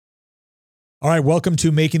All right, welcome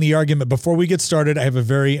to Making the Argument. Before we get started, I have a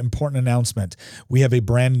very important announcement. We have a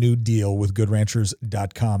brand new deal with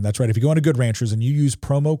GoodRanchers.com. That's right. If you go on to Good Ranchers and you use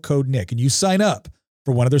promo code Nick and you sign up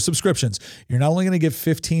for one of their subscriptions, you're not only going to get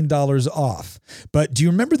 $15 off, but do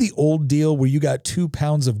you remember the old deal where you got 2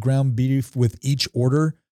 pounds of ground beef with each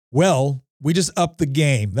order? Well, we just upped the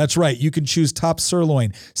game. That's right. You can choose top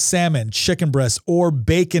sirloin, salmon, chicken breast, or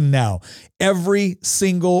bacon now. Every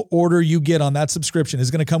single order you get on that subscription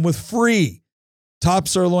is going to come with free top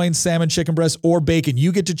sirloin, salmon, chicken breast, or bacon.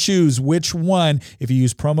 You get to choose which one if you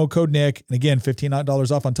use promo code Nick. And again,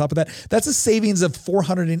 $15 off on top of that. That's a savings of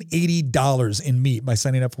 $480 in meat by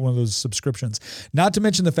signing up for one of those subscriptions. Not to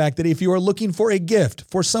mention the fact that if you are looking for a gift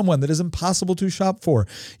for someone that is impossible to shop for,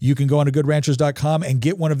 you can go on to GoodRanchers.com and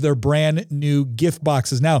get one of their brand new gift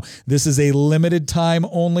boxes. Now, this is a limited time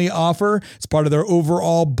only offer. It's part of their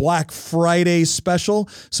overall Black Friday special.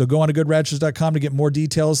 So go on to GoodRanchers.com to get more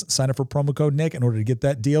details. Sign up for promo code Nick in order to get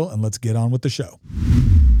that deal, and let's get on with the show.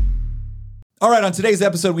 All right, on today's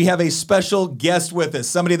episode, we have a special guest with us,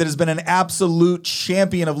 somebody that has been an absolute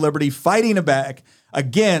champion of liberty, fighting back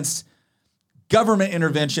against government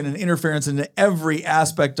intervention and interference into every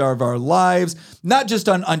aspect of our lives, not just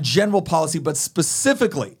on general policy, but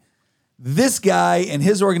specifically, this guy and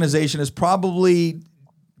his organization has probably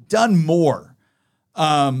done more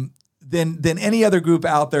than any other group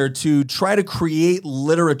out there to try to create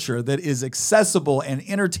literature that is accessible and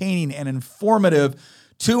entertaining and informative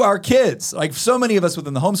to our kids. Like so many of us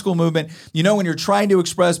within the homeschool movement, you know, when you're trying to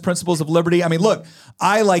express principles of liberty, I mean, look,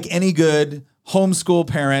 I, like any good homeschool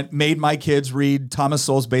parent, made my kids read Thomas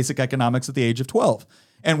Sowell's Basic Economics at the age of 12.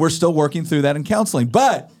 And we're still working through that in counseling.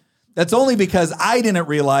 But that's only because I didn't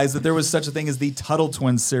realize that there was such a thing as the Tuttle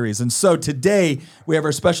Twins series. And so today we have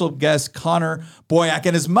our special guest, Connor Boyack.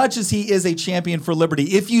 And as much as he is a champion for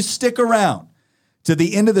liberty, if you stick around to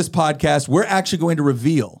the end of this podcast, we're actually going to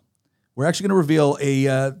reveal a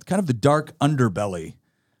kind of the dark underbelly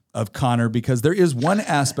of Connor, because there is one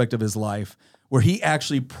aspect of his life where he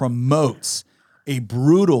actually promotes a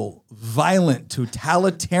brutal, violent,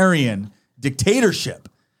 totalitarian dictatorship.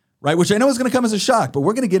 Right, which I know is going to come as a shock, but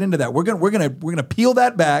we're going to get into that. We're going to peel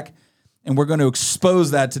that back, and we're going to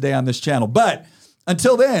expose that today on this channel. But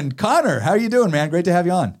until then, Connor, how are you doing, man? Great to have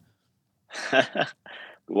you on.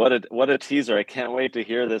 What a teaser! I can't wait to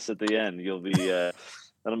hear this at the end. You'll be that'll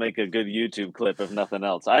make a good YouTube clip if nothing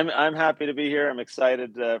else. I'm happy to be here. I'm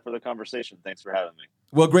excited for the conversation. Thanks for having me.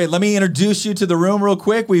 Well, great. Let me introduce you to the room real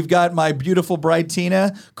quick. We've got my beautiful bride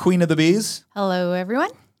Tina, Queen of the Bees. Hello,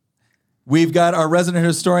 everyone. We've got our resident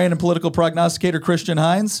historian and political prognosticator, Christian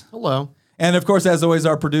Hines. Hello. And of course, as always,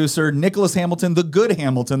 our producer, Nicholas Hamilton, the good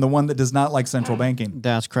Hamilton, the one that does not like central banking.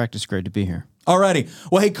 That's correct. It's great to be here. All righty.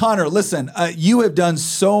 Well, hey, Connor, listen, you have done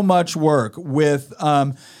so much work with,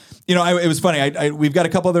 it was funny. We've got a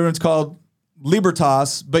couple other ones called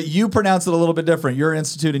Libertas, but you pronounce it a little bit different. Your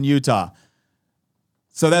institute in Utah.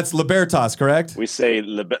 So that's Libertas, correct? We say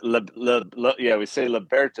we say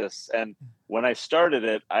Libertas. And when I started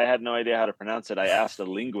it, I had no idea how to pronounce it. I asked a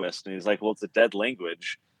linguist, and he's like, "Well, it's a dead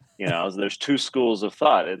language." You know, there's two schools of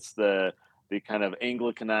thought. It's the kind of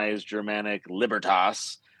Anglicanized Germanic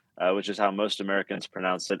Libertas, which is how most Americans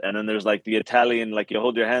pronounce it, and then there's like the Italian, like you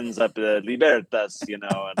hold your hands up, Libertas, you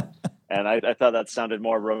know, and I thought that sounded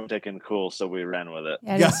more romantic and cool, so we ran with it.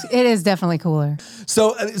 Yeah, it is definitely cooler.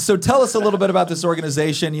 So tell us a little bit about this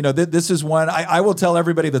organization. You know, this is one, I will tell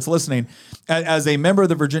everybody that's listening, as a member of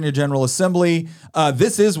the Virginia General Assembly,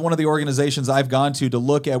 this is one of the organizations I've gone to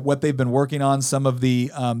look at what they've been working on, some of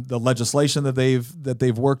the legislation that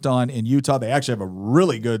they've worked on in Utah. They actually have a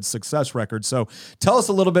really good success record. So tell us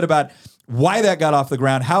a little bit about why that got off the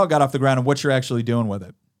ground, how it got off the ground, and what you're actually doing with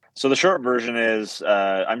it. So the short version is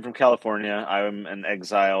I'm from California. I'm an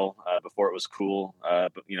exile before it was cool.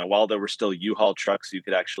 But, you know, while there were still U-Haul trucks you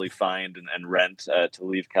could actually find and rent to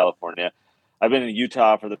leave California. I've been in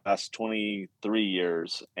Utah for the past 23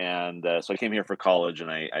 years. And so I came here for college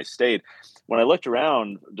and I stayed. When I looked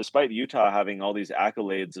around, despite Utah having all these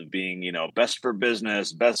accolades of being, you know, best for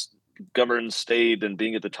business, best governed state and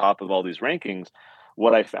being at the top of all these rankings,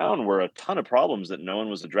 what I found were a ton of problems that no one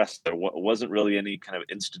was addressed. There wasn't really any kind of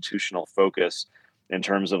institutional focus in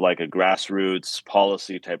terms of like a grassroots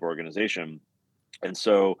policy type organization. And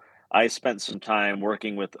so I spent some time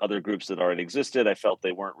working with other groups that already existed. I felt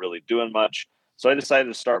they weren't really doing much. So I decided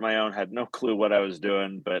to start my own, had no clue what I was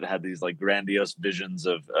doing, but had these like grandiose visions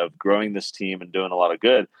of growing this team and doing a lot of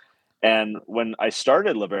good. And when I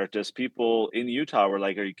started Libertas, people in Utah were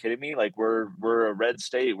like, "Are you kidding me? Like we're a red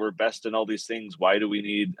state. We're best in all these things. Why do we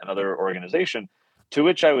need another organization?" To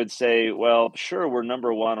which I would say, well, sure, we're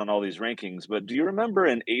number one on all these rankings, but do you remember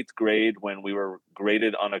in 8th grade when we were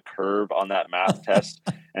graded on a curve on that math test?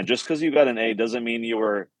 And just because you got an A doesn't mean you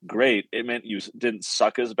were great. It meant you didn't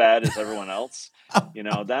suck as bad as everyone else.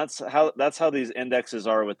 That's how these indexes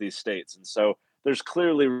are with these states. And so there's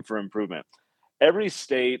clearly room for improvement.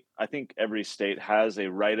 I think every state has a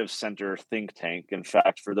right of center think tank. In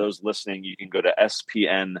fact, for those listening, you can go to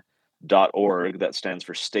spn.org. That stands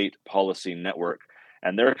for State Policy Network.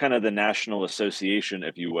 And they're kind of the national association,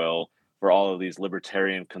 if you will, for all of these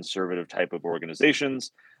libertarian conservative type of organizations.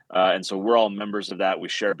 And so we're all members of that. We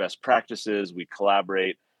share best practices, we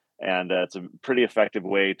collaborate, and it's a pretty effective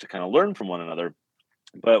way to kind of learn from one another.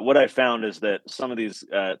 But what I found is that some of these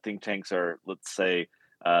think tanks are, let's say,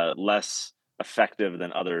 less effective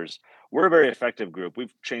than others. We're a very effective group.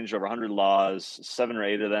 We've changed over 100 laws. 7 or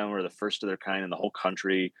 8 of them were the first of their kind in the whole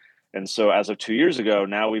country. And so as of 2 years ago,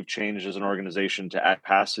 now we've changed as an organization to at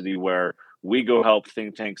capacity where we go help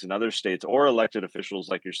think tanks in other states or elected officials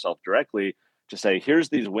like yourself directly to say, here's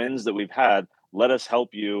these wins that we've had. Let us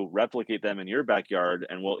help you replicate them in your backyard.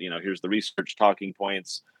 And we'll, here's the research talking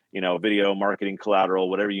points, video, marketing collateral,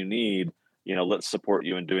 whatever you need, let's support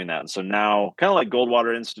you in doing that. And so now, kind of like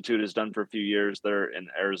Goldwater Institute has done for a few years, they're in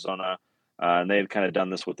Arizona, and they had kind of done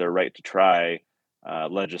this with their right to try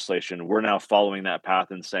legislation. We're now following that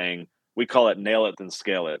path and saying, we call it nail it, then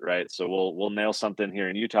scale it, right? So we'll nail something here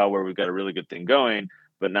in Utah where we've got a really good thing going,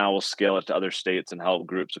 but now we'll scale it to other states and help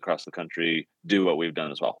groups across the country do what we've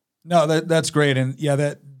done as well. No, that's great. And yeah,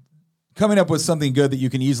 that coming up with something good that you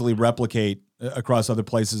can easily replicate across other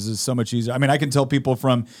places is so much easier. I mean, I can tell people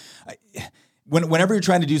whenever you're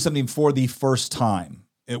trying to do something for the first time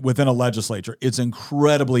within a legislature, it's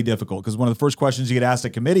incredibly difficult because one of the first questions you get asked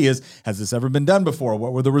at committee is, has this ever been done before?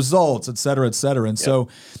 What were the results, et cetera, et cetera. And so,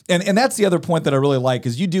 and that's the other point that I really like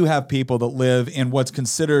is you do have people that live in what's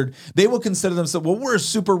considered, they will consider themselves, well, we're a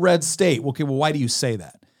super red state. Okay, well, why do you say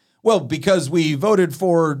that? Well, because we voted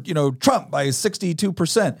for, Trump by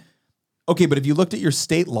 62%. Okay, but have you looked at your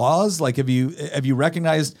state laws? Like, have you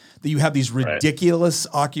recognized that you have these ridiculous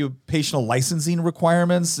occupational licensing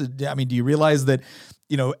requirements? I mean, do you realize that,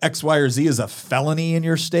 X, Y, or Z is a felony in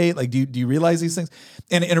your state? Like, do you realize these things?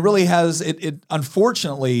 And it really has, it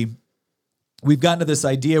unfortunately, we've gotten to this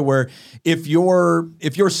idea where if your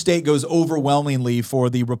state goes overwhelmingly for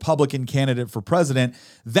the Republican candidate for president,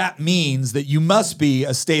 that means that you must be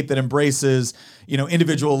a state that embraces,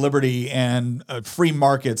 individual liberty and free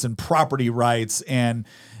markets and property rights and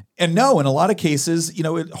no, in a lot of cases,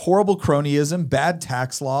 horrible cronyism, bad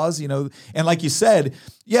tax laws, and like you said,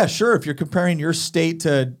 yeah, sure. If you're comparing your state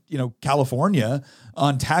to, California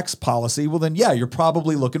on tax policy, well then, yeah, you're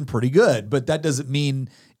probably looking pretty good, but that doesn't mean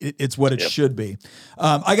it's what it should be.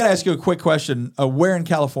 I got to ask you a quick question. Where in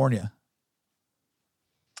California?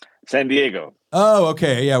 San Diego. Oh,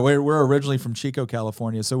 okay. Yeah, we're originally from Chico,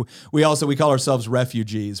 California. So we call ourselves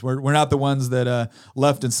refugees. We're not the ones that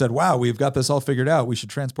left and said, wow, we've got this all figured out. We should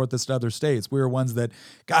transport this to other states. We were ones that,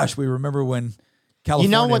 gosh, we remember when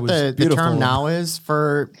California was what the beautiful. term now is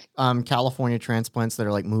for California transplants that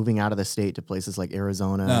are like moving out of the state to places like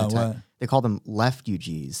Arizona? They call them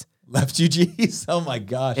lefugees. Lefugees? Oh my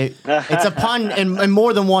gosh. It's a pun in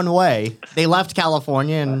more than one way. They left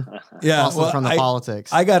California and from the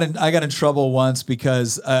politics. I got in trouble once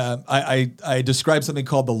because I described something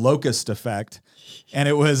called the locust effect. And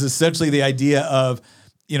it was essentially the idea of,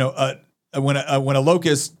 when a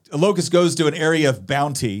locust goes to an area of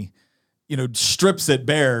bounty, strips it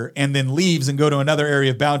bare and then leaves and go to another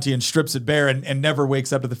area of bounty and strips it bare and never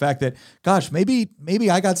wakes up to the fact that, gosh, maybe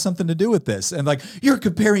I got something to do with this. And like, you're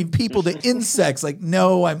comparing people to insects. Like,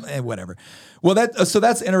 no, whatever. Well,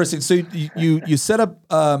 that's interesting. So you set up,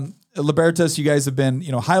 Libertas, you guys have been,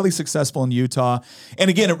 highly successful in Utah. And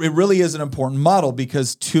again, it really is an important model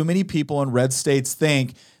because too many people in red states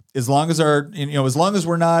think as long as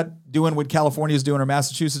we're not doing what California is doing or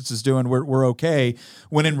Massachusetts is doing, we're okay.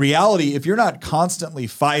 When in reality, if you're not constantly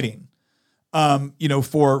fighting,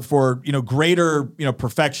 for greater,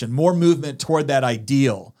 perfection, more movement toward that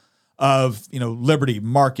ideal of, liberty,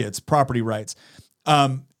 markets, property rights,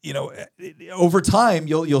 over time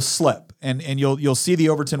you'll slip and you'll see the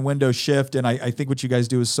Overton window shift. And I think what you guys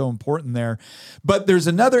do is so important there. But there's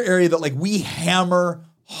another area that like we hammer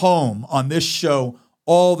home on this show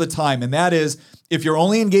all the time. And that is, if you're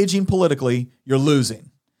only engaging politically, you're losing.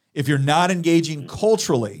 If you're not engaging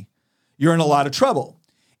culturally, you're in a lot of trouble.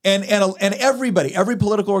 And everybody, every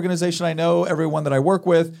political organization I know, everyone that I work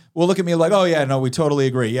with will look at me like, oh yeah, no, we totally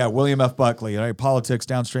agree. Yeah, William F. Buckley, right? Politics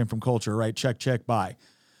downstream from culture, right? Check, bye.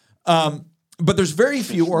 But there's very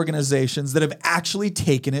few organizations that have actually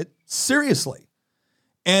taken it seriously.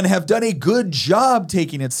 and have done a good job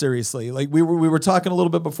taking it seriously. Like we were talking a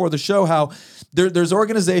little bit before the show, how there's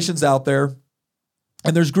organizations out there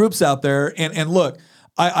and there's groups out there. And look,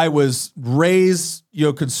 I was raised,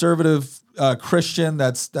 conservative Christian.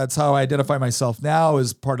 That's how I identify myself now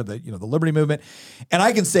as part of the, the liberty movement. And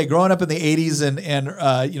I can say growing up in the 80s and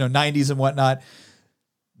 90s and whatnot,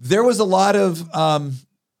 there was a lot of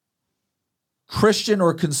Christian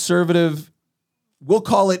or conservative, we'll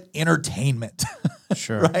call it entertainment.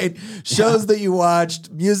 Sure. Right? Shows that you watched,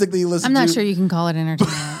 music that you listened to. I'm not sure you can call it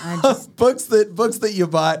entertainment. Books that you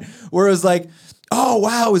bought, where it was like, oh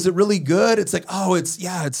wow, is it really good? It's like, oh, it's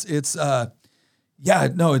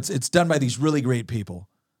done by these really great people.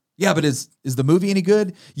 Yeah, but is the movie any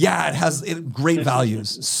good? Yeah, it has great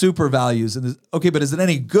values, super values. And okay, but is it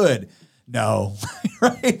any good? No.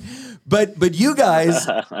 Right? But you guys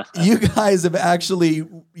have actually,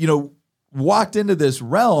 walked into this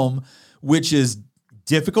realm, which is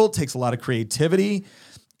difficult, takes a lot of creativity.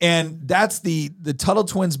 And that's the Tuttle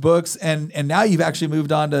Twins books. And now you've actually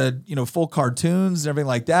moved on to, full cartoons and everything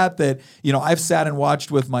like that, I've sat and watched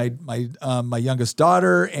with my youngest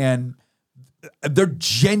daughter, and they're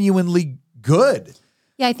genuinely good.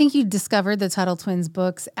 Yeah, I think you discovered the Tuttle Twins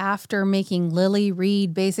books after making Lily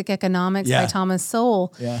read Basic Economics by Thomas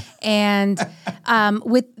Sowell. Yeah. And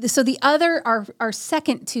our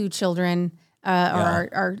second two children,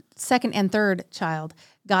 our second and third child,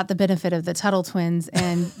 got the benefit of the Tuttle Twins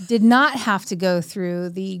and did not have to go through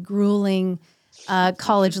the grueling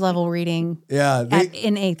college level reading in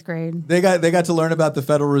 8th grade. They got to learn about the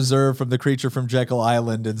Federal Reserve from the creature from Jekyll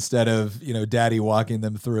Island instead of, Daddy walking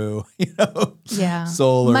them through,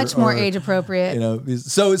 Soul much more age appropriate.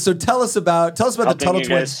 So tell us about the Tuttle Twins.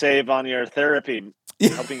 Twins. Save on your therapy.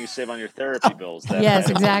 Helping you save on your therapy bills. Yes,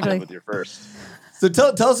 exactly. With your first. So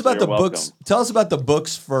tell us about the welcome. books. Tell us about the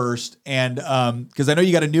books first, and because I know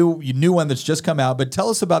you got a new one that's just come out. But tell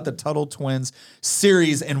us about the Tuttle Twins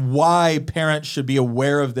series and why parents should be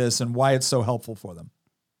aware of this and why it's so helpful for them.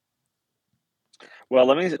 Well,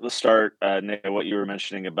 let's start, Nick, what you were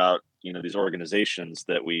mentioning about these organizations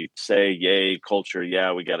that we say, yay, culture,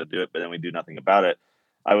 yeah, we got to do it, but then we do nothing about it.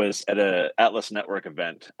 I was at a Atlas Network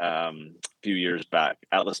event a few years back.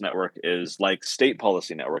 Atlas Network is like State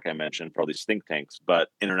Policy Network I mentioned for all these think tanks, but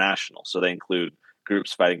international. So they include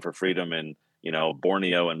groups fighting for freedom in,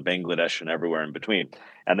 Borneo and Bangladesh and everywhere in between.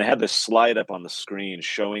 And they had this slide up on the screen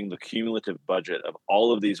showing the cumulative budget of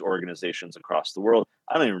all of these organizations across the world.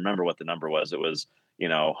 I don't even remember what the number was. It was,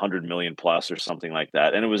 100 million plus or something like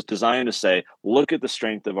that. And it was designed to say, look at the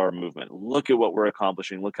strength of our movement. Look at what we're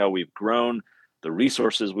accomplishing. Look how we've grown, the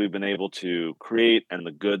resources we've been able to create, and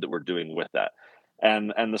the good that we're doing with that.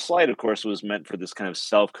 And the slide, of course, was meant for this kind of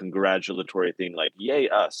self-congratulatory thing like, yay,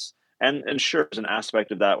 us. And sure, there's an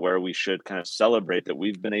aspect of that where we should kind of celebrate that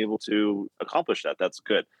we've been able to accomplish that. That's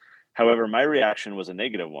good. However, my reaction was a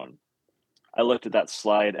negative one. I looked at that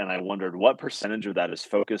slide and I wondered what percentage of that is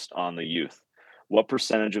focused on the youth? What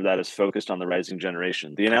percentage of that is focused on the rising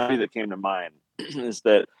generation? The analogy that came to mind is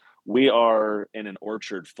that we are in an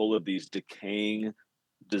orchard full of these decaying,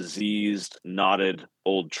 diseased, knotted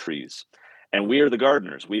old trees. And we are the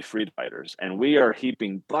gardeners, we freedom fighters, and we are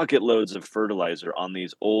heaping bucket loads of fertilizer on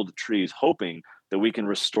these old trees, hoping that we can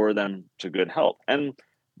restore them to good health. And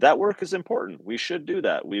that work is important. We should do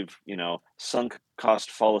that. We've, sunk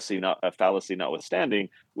cost fallacy notwithstanding,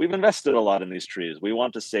 we've invested a lot in these trees. We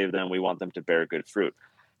want to save them. We want them to bear good fruit.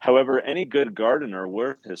 However, any good gardener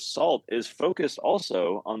worth his salt is focused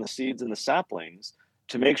also on the seeds and the saplings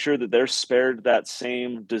to make sure that they're spared that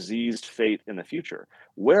same diseased fate in the future.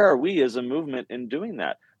 Where are we as a movement in doing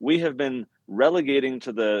that? We have been relegating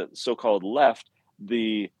to the so-called left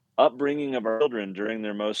the upbringing of our children during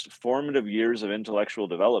their most formative years of intellectual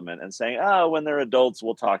development and saying, when they're adults,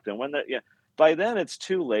 we'll talk to them. By then, it's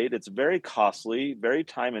too late. It's very costly, very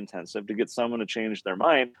time intensive to get someone to change their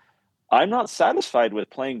mind. I'm not satisfied with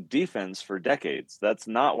playing defense for decades. That's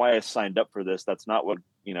not why I signed up for this. That's not what,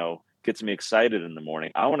 gets me excited in the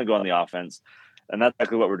morning. I want to go on the offense. And that's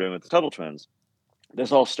exactly what we're doing with the Tuttle Twins.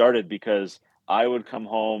 This all started because I would come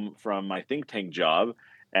home from my think tank job,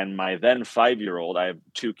 and my then 5-year-old, I have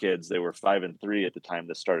 2 kids, they were 5 and 3 at the time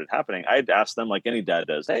this started happening. I'd ask them like any dad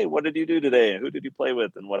does, hey, what did you do today? And who did you play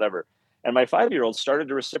with and whatever? And my 5-year-old started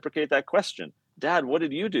to reciprocate that question. Dad, what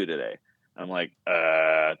did you do today? I'm like,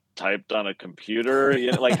 typed on a computer.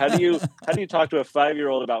 Like how do you talk to a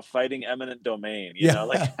 5-year-old about fighting eminent domain?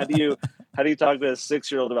 Like how do you talk to a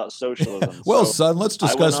 6-year-old about socialism? Well, son, let's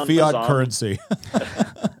discuss fiat currency.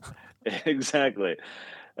 Exactly.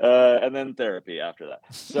 And then therapy after that.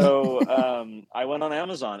 So I went on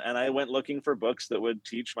Amazon and I went looking for books that would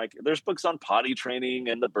teach there's books on potty training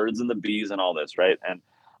and the birds and the bees and all this, right? And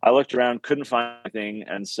I looked around, couldn't find anything.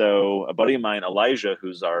 And so a buddy of mine, Elijah,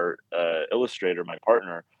 who's our illustrator, my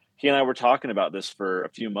partner, he and I were talking about this for a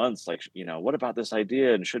few months, like, what about this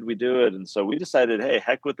idea and should we do it? And so we decided, hey,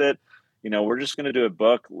 heck with it. We're just going to do a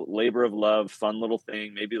book, labor of love, fun little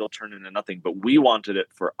thing. Maybe it'll turn into nothing, but we wanted it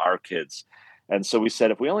for our kids. And so we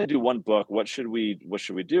said, if we only do one book, what should we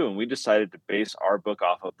do? And we decided to base our book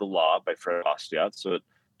off of The Law by Fred Bastiat. So it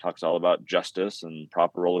talks all about justice and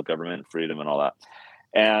proper role of government, freedom and all that.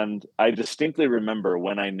 And I distinctly remember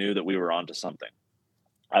when I knew that we were onto something.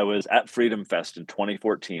 I was at Freedom Fest in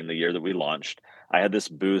 2014, the year that we launched. I had this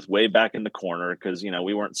booth way back in the corner because,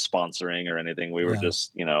 we weren't sponsoring or anything. We were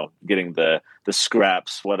just, getting the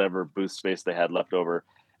scraps, whatever booth space they had left over.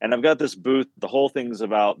 And I've got this booth, the whole thing's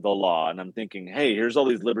about the law. And I'm thinking, hey, here's all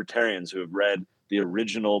these libertarians who have read the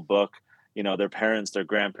original book, their parents, their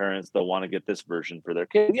grandparents, they'll want to get this version for their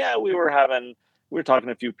kid. Yeah, we were talking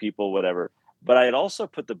to a few people, whatever. But I had also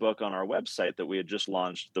put the book on our website that we had just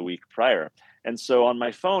launched the week prior. And so on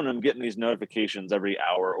my phone, I'm getting these notifications every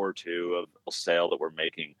hour or two of a sale that we're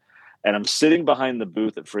making. And I'm sitting behind the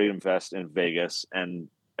booth at Freedom Fest in Vegas, and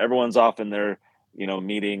everyone's off in their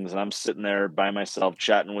meetings, and I'm sitting there by myself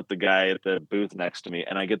chatting with the guy at the booth next to me,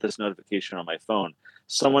 and I get this notification on my phone.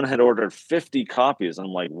 Someone had ordered 50 copies. I'm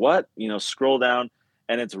like, what? Scroll down,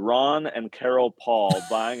 and it's Ron and Carol Paul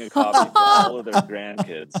buying a copy for all of their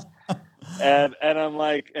grandkids. And I'm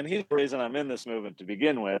like, and he's the reason I'm in this movement to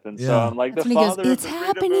begin with. And so I'm like, that's the father goes, of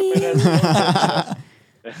the freedom movement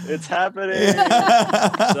it's happening.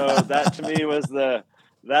 So that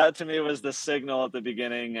to me was the signal at the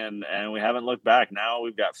beginning, and we haven't looked back. Now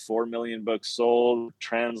we've got 4 million books sold,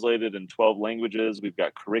 translated in 12 languages. We've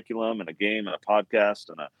got curriculum and a game and a podcast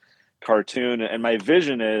and a cartoon. And my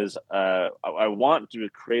vision is I want to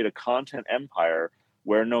create a content empire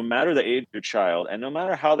where no matter the age of your child and no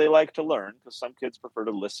matter how they like to learn, because some kids prefer to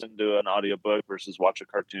listen to an audiobook versus watch a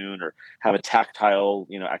cartoon or have a tactile,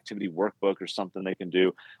 activity workbook or something they can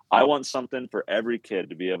do. I want something for every kid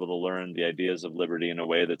to be able to learn the ideas of liberty in a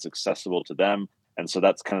way that's accessible to them. And so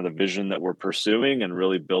that's kind of the vision that we're pursuing, and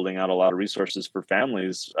really building out a lot of resources for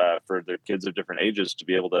families, for their kids of different ages to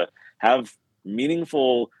be able to have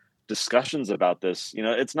meaningful discussions about this.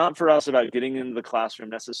 It's not for us about getting into the classroom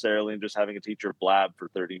necessarily and just having a teacher blab for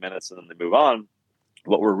 30 minutes and then they move on.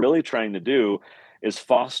 What we're really trying to do is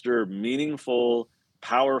foster meaningful,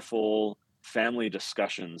 powerful family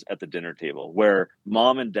discussions at the dinner table where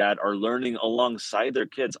mom and dad are learning alongside their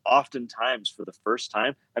kids, oftentimes for the first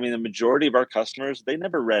time. I mean, the majority of our customers, they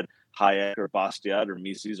never read Hayek or Bastiat or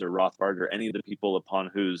Mises or Rothbard or any of the people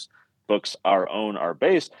upon whose books are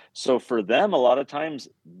based. So for them, a lot of times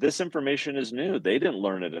this information is new. They didn't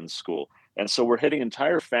learn it in school. And so we're hitting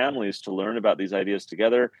entire families to learn about these ideas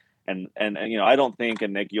together. And I don't think,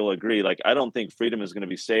 and Nick, you'll agree, I don't think freedom is going to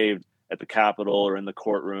be saved at the Capitol or in the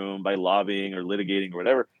courtroom by lobbying or litigating or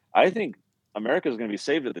whatever. I think America is going to be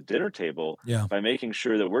saved at the dinner table by making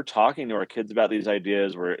sure that we're talking to our kids about these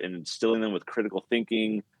ideas. We're instilling them with critical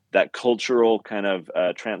thinking, that cultural kind of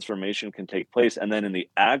transformation can take place. And then in the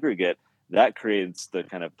aggregate, that creates the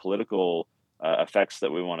kind of political effects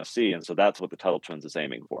that we want to see. And so that's what the Tuttle Twins is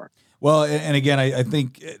aiming for. Well, and again, I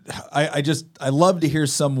think I love to hear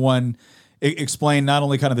someone explain not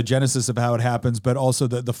only kind of the genesis of how it happens, but also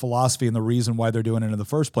the philosophy and the reason why they're doing it in the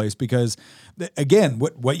first place. Because again,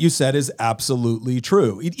 what you said is absolutely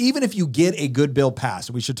true. Even if you get a good bill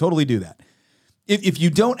passed, we should totally do that. If you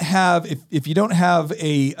don't have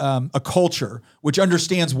a culture which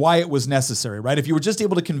understands why it was necessary, right? If you were just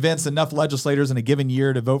able to convince enough legislators in a given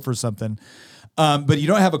year to vote for something, but you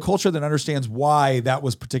don't have a culture that understands why that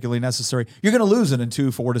was particularly necessary, you're going to lose it in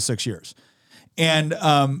 4 to 6 years. And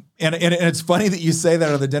it's funny that you say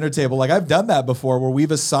that on the dinner table. Like I've done that before, where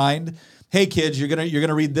we've assigned, hey kids, you're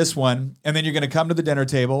gonna read this one, and then you're gonna come to the dinner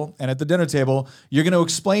table, and at the dinner table you're gonna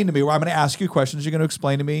explain to me, or I'm gonna ask you questions. You're gonna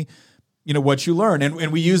explain to me, what you learn.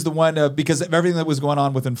 And we use the one because of everything that was going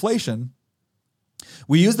on with inflation.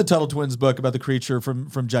 We used the Tuttle Twins book about the creature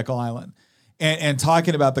from Jekyll Island, and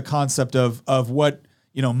talking about the concept of what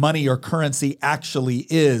money or currency actually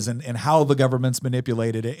is, and how the government's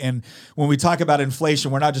manipulated it. And when we talk about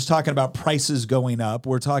inflation, we're not just talking about prices going up.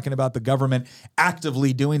 We're talking about the government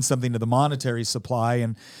actively doing something to the monetary supply.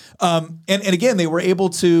 And again, they were able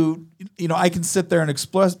to, I can sit there and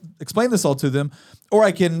explain this all to them, or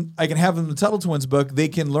I can have them in the Tuttle Twins book. They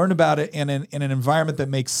can learn about it in an environment that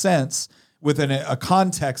makes sense within a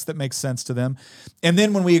context that makes sense to them. And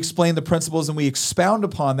then when we explain the principles and we expound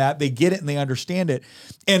upon that, they get it and they understand it.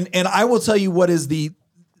 And I will tell you what is the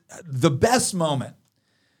best moment,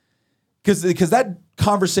 because that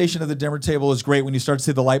conversation at the dinner table is great when you start to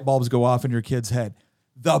see the light bulbs go off in your kid's head.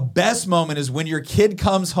 The best moment is when your kid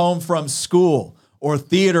comes home from school or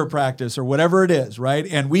theater practice or whatever it is, right?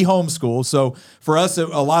 And we homeschool. So for us, a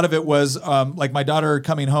lot of it was like my daughter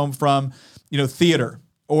coming home from, theater,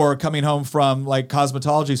 or coming home from like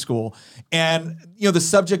cosmetology school. And, the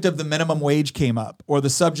subject of the minimum wage came up, or the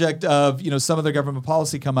subject of, some of the government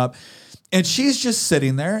policy come up. And she's just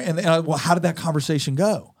sitting there and well, how did that conversation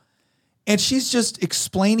go? And she's just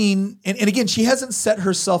explaining, and again, she hasn't set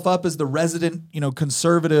herself up as the resident,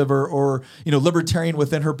 conservative or libertarian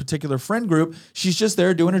within her particular friend group. She's just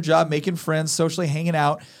there doing her job, making friends, socially hanging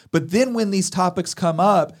out. But then when these topics come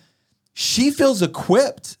up, she feels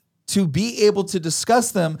equipped to be able to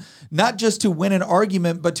discuss them, not just to win an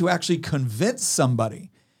argument, but to actually convince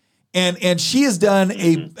somebody. And she has done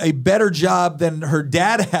a better job than her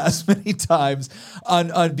dad has many times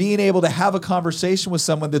on being able to have a conversation with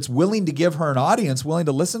someone that's willing to give her an audience, willing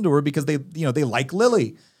to listen to her because they like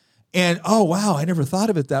Lily. And, oh, wow, I never thought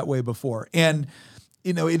of it that way before. And,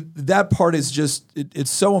 that part is just,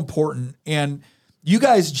 it's so important. And you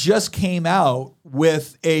guys just came out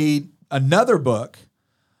with another book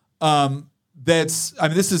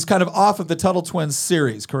this is kind of off of the Tuttle Twins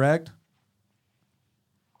series, correct?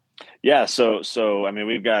 Yeah, so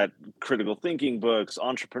we've got critical thinking books,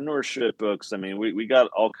 entrepreneurship books. We got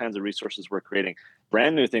all kinds of resources we're creating.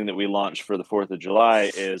 Brand new thing that we launched for the 4th of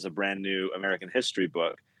July is a brand new American history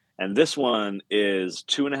book. And this one is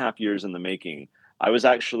 2.5 years in the making. I was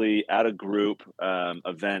actually at a group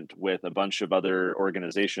event with a bunch of other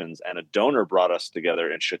organizations, and a donor brought us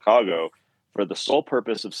together in Chicago for the sole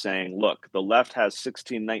purpose of saying, look, the left has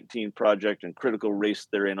 1619 Project and critical race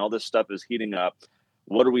theory and all this stuff is heating up.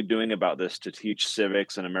 What are we doing about this to teach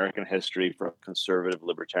civics and American history from a conservative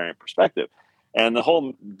libertarian perspective? And the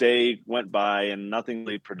whole day went by and nothing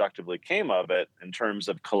really productively came of it in terms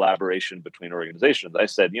of collaboration between organizations. I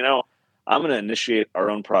said, I'm going to initiate our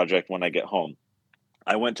own project when I get home.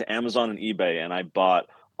 I went to Amazon and eBay and I bought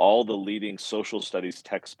all the leading social studies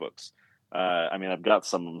textbooks. I've got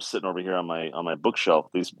some of them sitting over here on my bookshelf,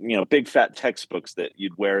 these, big fat textbooks that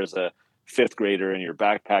you'd wear as a 5th grader in your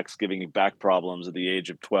backpacks, giving you back problems at the age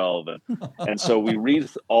of 12. And so we read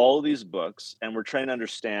all these books and we're trying to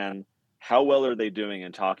understand how well are they doing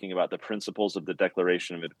in talking about the principles of the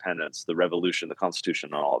Declaration of Independence, the Revolution, the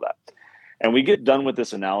Constitution, and all of that. And we get done with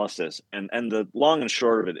this analysis. And the long and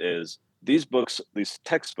short of it is these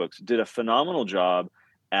textbooks did a phenomenal job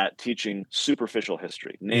at teaching superficial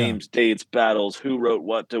history, names, dates, battles, who wrote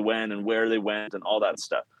what to when and where they went and all that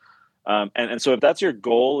stuff. And so if that's your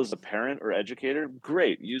goal as a parent or educator,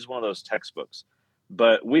 great, use one of those textbooks.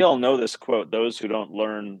 But we all know this quote, those who don't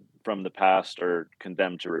learn from the past are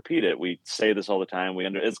condemned to repeat it. We say this all the time.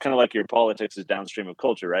 It's kind of like your politics is downstream of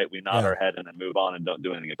culture, right? We nod our head and then move on and don't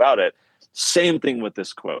do anything about it. Same thing with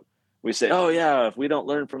this quote. We say, oh yeah, if we don't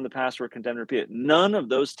learn from the past, we're condemned to repeat it. None of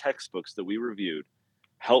those textbooks that we reviewed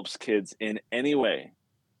helps kids in any way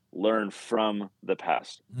learn from the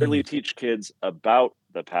past, really teach kids about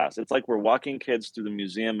the past. It's like we're walking kids through the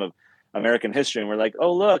Museum of American History and we're like,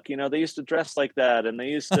 oh, look, they used to dress like that and they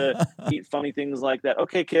used to eat funny things like that.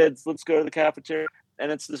 Okay, kids, let's go to the cafeteria.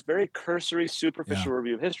 And it's this very cursory, superficial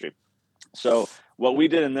review of history. So what we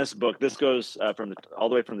did in this book, this goes all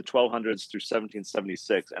the way from the 1200s through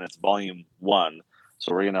 1776, and it's volume 1.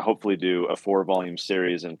 So we're going to hopefully do a 4-volume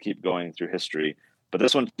series and keep going through history. But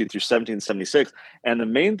this one through 1776. And the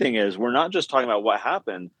main thing is we're not just talking about what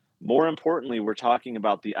happened. More importantly, we're talking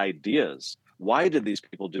about the ideas. Why did these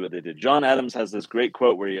people do what they did? John Adams has this great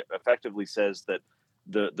quote where he effectively says that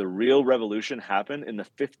the real revolution happened in the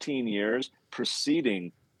 15 years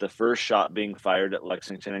preceding the first shot being fired at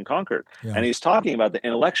Lexington and Concord. Yeah. And he's talking about the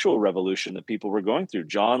intellectual revolution that people were going through,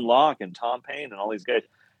 John Locke and Tom Paine and all these guys.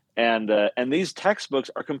 And these textbooks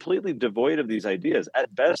are completely devoid of these ideas.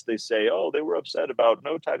 At best, they say, oh, they were upset about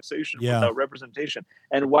no taxation without representation.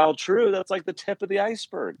 And while true, that's like the tip of the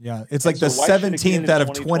iceberg. Yeah, it's like the 17th out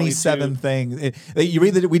of 27 thing. You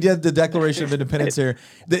read that we did the Declaration of Independence here.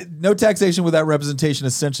 No taxation without representation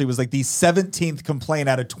essentially was like the 17th complaint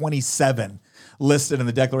out of 27 listed in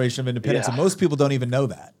the Declaration of Independence. And most people don't even know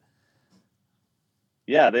that.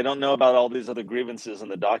 Yeah, they don't know about all these other grievances in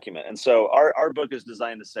the document. And so our book is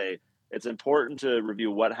designed to say it's important to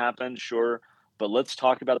review what happened, sure, but let's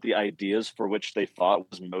talk about the ideas for which they thought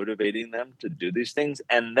was motivating them to do these things.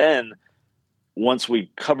 And then once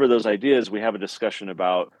we cover those ideas, we have a discussion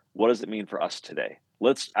about what does it mean for us today?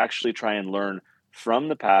 let's actually try and learn from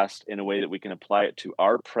the past in a way that we can apply it to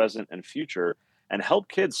our present and future and help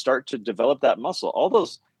kids start to develop that muscle. All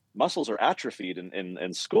those muscles are atrophied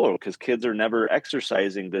in school because kids are never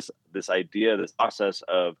exercising this idea, this process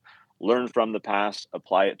of learn from the past,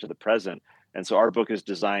 apply it to the present. And so our book is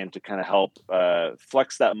designed to kind of help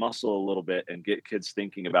flex that muscle a little bit and get kids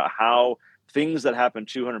thinking about how things that happened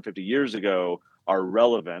 250 years ago are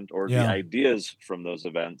relevant, or the ideas from those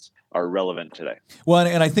events are relevant today. Well,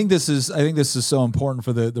 and I think this is so important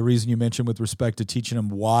for the reason you mentioned with respect to teaching them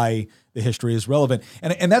why the history is relevant.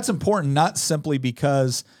 And that's important not simply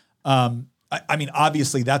because, I mean,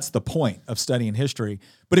 obviously that's the point of studying history,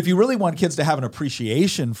 but if you really want kids to have an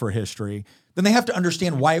appreciation for history, then they have to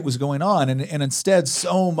understand why it was going on. And instead,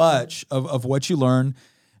 so much of what you learn,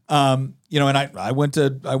 and I went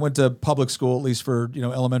to public school, at least for,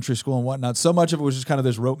 elementary school and whatnot. So much of it was just kind of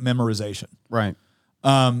this rote memorization. Right.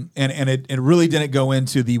 And it really didn't go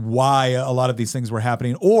into the why a lot of these things were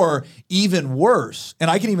happening, or even worse. And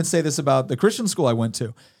I can even say this about the Christian school I went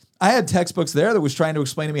to. I had textbooks there that was trying to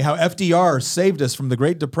explain to me how FDR saved us from the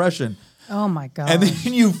Great Depression. Oh my God. And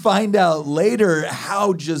then you find out later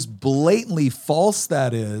how just blatantly false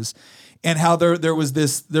that is, and how there was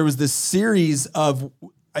this series of,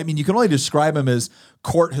 I mean, you can only describe them as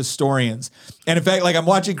court historians. And in fact, like, I'm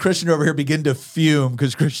watching Christian over here begin to fume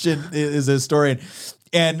because Christian is a historian.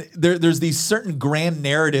 And there's these certain grand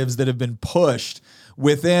narratives that have been pushed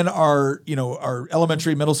within our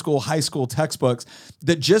elementary, middle school, high school textbooks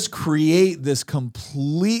that just create this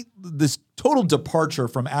total departure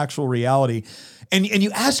from actual reality. And you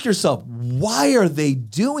ask yourself, why are they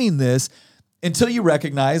doing this? Until you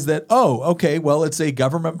recognize that, it's a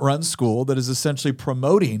government-run school that is essentially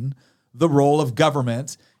promoting the role of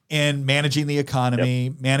government in managing the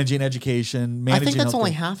economy, managing education, managing I think that's healthcare.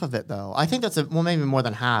 only half of it, though. I think that's maybe more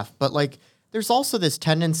than half. But like, there's also this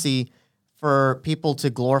tendency for people to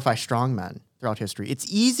glorify strongmen throughout history.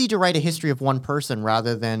 It's easy to write a history of one person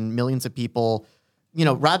rather than millions of people.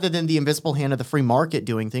 Rather than the invisible hand of the free market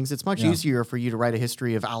doing things, it's much easier for you to write a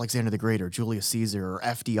history of Alexander the Great or Julius Caesar or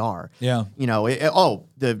FDR. Yeah.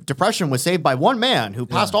 The Depression was saved by one man who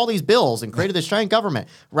passed all these bills and created this giant government,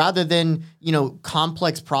 rather than,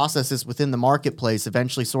 complex processes within the marketplace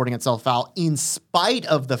eventually sorting itself out in spite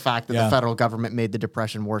of the fact that the federal government made the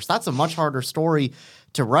Depression worse. That's a much harder story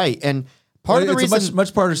to write. And part of the reason, it's a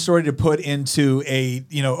much harder story to put into a,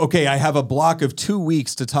 I have a block of 2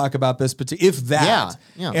 weeks to talk about this, if that.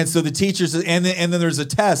 Yeah. And so the teachers, and then there's a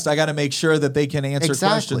test I got to make sure that they can answer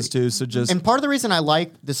questions to. So just. And part of the reason I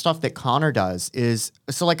like the stuff that Connor does is,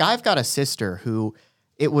 so like, I've got a sister who,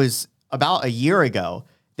 it was about a year ago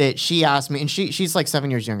that she asked me, and she's like 7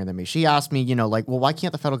 years younger than me. She asked me, well, why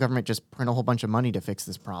can't the federal government just print a whole bunch of money to fix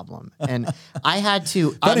this problem? And I had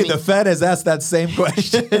to. Funny, the Fed has asked that same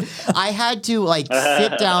question. I had to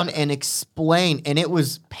sit down and explain, and it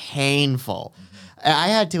was painful. I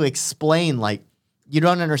had to explain, you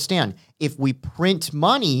don't understand. If we print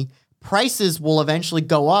money, prices will eventually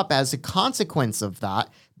go up as a consequence of that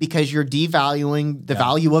because you're devaluing the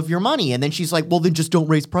value of your money. And then she's like, well, then just don't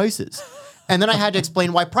raise prices. And then I had to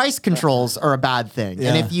explain why price controls are a bad thing. Yeah.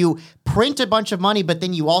 And if you print a bunch of money, but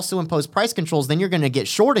then you also impose price controls, then you're going to get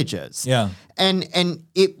shortages. Yeah. And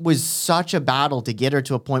it was such a battle to get her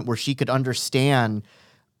to a point where she could understand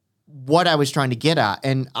what I was trying to get at.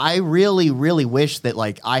 And I really, really wish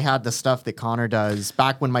that I had the stuff that Connor does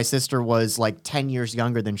back when my sister was 10 years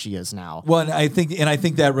younger than she is now. Well, and I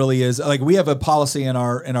think that really is, we have a policy in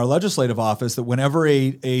our legislative office that whenever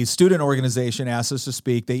a student organization asks us to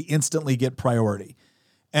speak, they instantly get priority.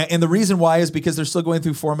 And the reason why is because they're still going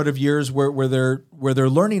through formative years where they're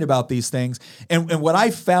learning about these things. And what I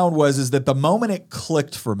found is that the moment it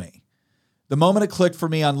clicked for me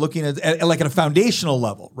on looking at a foundational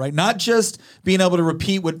level, right? Not just being able to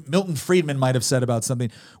repeat what Milton Friedman might have said about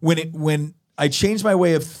something. When I changed my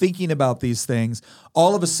way of thinking about these things,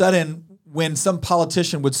 all of a sudden, when some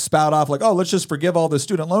politician would spout off let's just forgive all the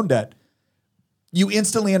student loan debt, you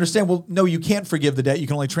instantly understand, well, no, you can't forgive the debt. You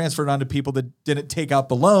can only transfer it on to people that didn't take out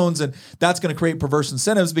the loans. And that's going to create perverse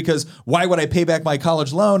incentives, because why would I pay back my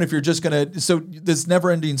college loan if you're just going to, so this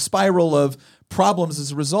never ending spiral of problems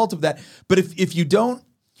as a result of that. But if you don't,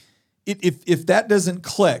 if that doesn't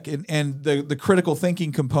click, and the critical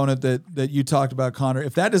thinking component that you talked about, Connor,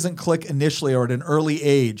 if that doesn't click initially or at an early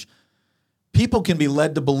age, people can be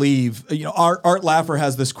led to believe, Art Laffer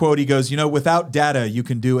has this quote. He goes, without data, you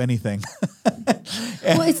can do anything.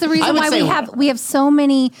 Well, it's the reason why we have so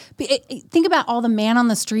many. Think about all the man on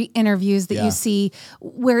the street interviews that you see,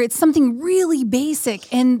 where it's something really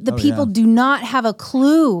basic and the people do not have a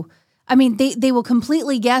clue I mean, they will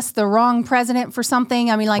completely guess the wrong president for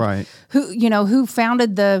something. I mean, like Right. who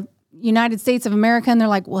founded the United States of America, and they're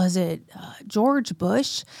like, was it George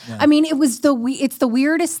Bush? I mean, it's the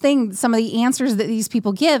weirdest thing, some of the answers that these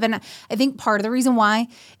people give. And I think part of the reason why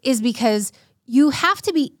is because you have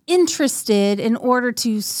to be interested in order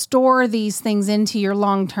to store these things into your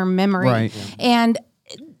long-term memory. Right. And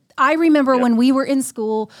I remember when we were in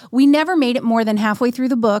school, we never made it more than halfway through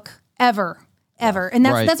the book, ever. And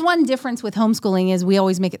Right. that's one difference with homeschooling is we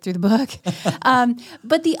always make it through the book.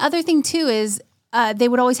 But the other thing too is they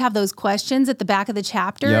would always have those questions at the back of the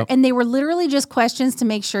chapter, Yep. and they were literally just questions to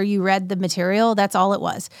make sure you read the material. That's all it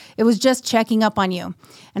was. It was just checking up on you.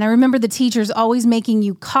 And I remember the teachers always making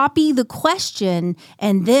you copy the question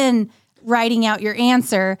and then writing out your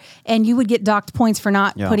answer, and you would get docked points for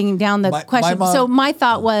not putting down the question. So my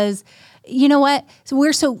thought was, you know what? So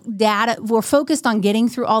we're focused on getting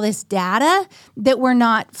through all this data that we're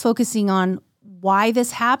not focusing on why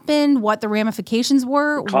this happened, what the ramifications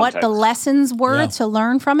were, what the lessons were to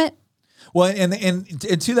learn from it. Well, and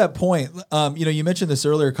to that point, you mentioned this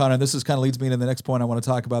earlier, Connor. And this is kind of leads me into the next point. I want to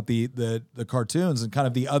talk about the cartoons and kind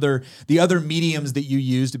of the other mediums that you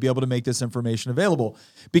use to be able to make this information available.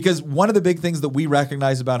 Because one of the big things that we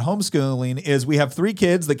recognize about homeschooling is we have 3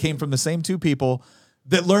 kids that came from the same 2 people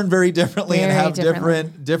that learn very differently and have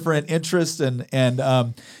different interests and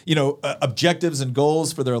objectives and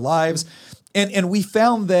goals for their lives. And we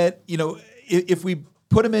found that, if we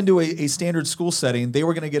put them into a standard school setting, they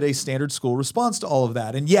were going to get a standard school response to all of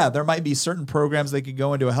that. And yeah, there might be certain programs they could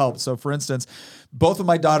go into to help. So for instance, both of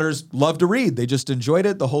my daughters love to read. They just enjoyed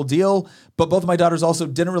it, the whole deal. But both of my daughters also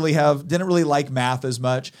didn't really like math as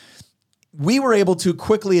much. We were able to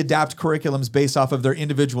quickly adapt curriculums based off of their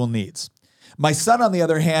individual needs. My son, on the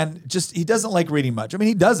other hand, he doesn't like reading much. I mean,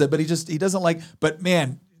 he does it, but he doesn't like, but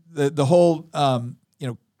man, the whole,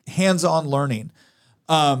 hands-on learning.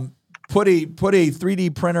 Put a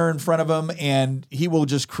 3D printer in front of him, and he will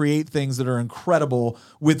just create things that are incredible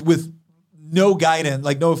with no guidance,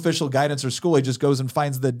 like no official guidance or school. He just goes and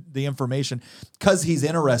finds the information because he's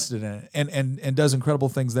interested in it and does incredible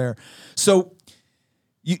things there. So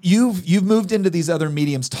you've moved into these other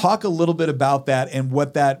mediums. Talk a little bit about that and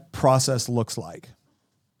what that process looks like.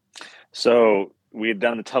 So we had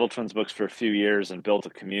done the Tuttle Twins books for a few years and built a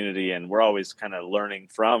community, and we're always kind of learning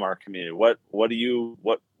from our community. What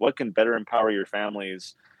can better empower your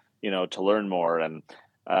families, to learn more? And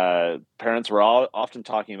parents were often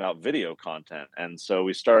talking about video content. And so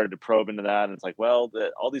we started to probe into that. And it's like, well,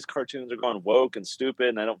 all these cartoons are going woke and stupid,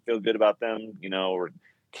 and I don't feel good about them. We're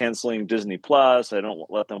canceling Disney Plus. I don't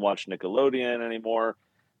let them watch Nickelodeon anymore.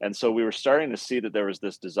 And so we were starting to see that there was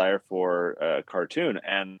this desire for a cartoon.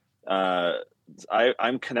 And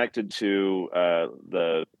I'm connected to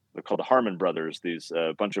they're called the Harmon Brothers. These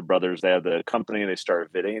bunch of brothers. They have the company. They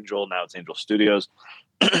started VidAngel. Now it's Angel Studios,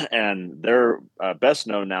 and they're best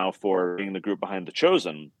known now for being the group behind The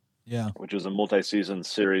Chosen, which is a multi-season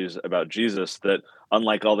series about Jesus. That,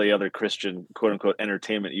 unlike all the other Christian quote unquote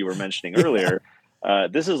entertainment you were mentioning earlier.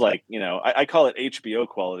 This is like, I call it HBO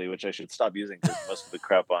quality, which I should stop using because most of the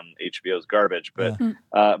crap on HBO is garbage, but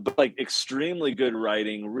like extremely good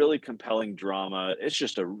writing, really compelling drama. It's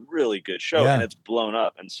just a really good show and it's blown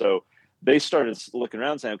up. And so they started looking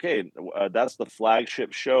around saying, okay, that's the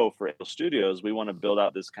flagship show for Angel Studios. We want to build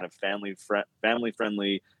out this kind of family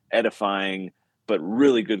friendly, edifying, but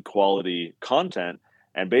really good quality content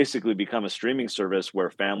and basically become a streaming service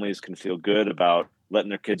where families can feel good about letting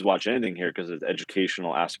their kids watch anything here because it's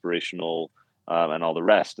educational, aspirational, and all the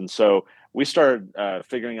rest. And so we started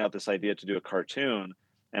figuring out this idea to do a cartoon,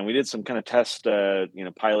 and we did some kind of test,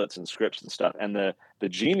 pilots and scripts and stuff. And the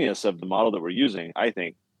genius of the model that we're using, I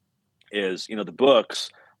think, is, the books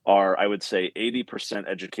are, I would say, 80%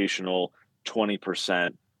 educational,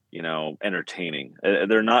 20%, entertaining.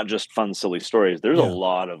 They're not just fun, silly stories. There's a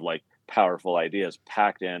lot of like powerful ideas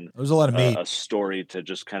packed in. There's a lot of meat. A story to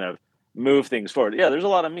just kind of move things forward. Yeah, there's a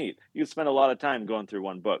lot of meat. You spend a lot of time going through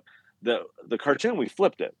one book. The cartoon, we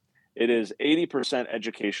flipped it. It is 80%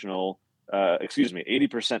 educational,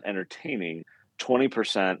 80% entertaining,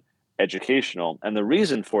 20% educational. And the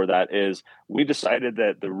reason for that is we decided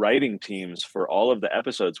that the writing teams for all of the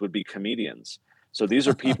episodes would be comedians. So these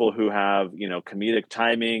are people who have, comedic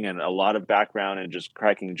timing and a lot of background and just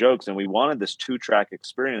cracking jokes. And we wanted this 2-track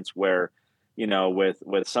experience where,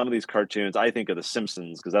 with some of these cartoons, I think of The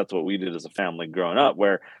Simpsons, because that's what we did as a family growing up,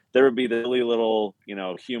 where there would be the silly little,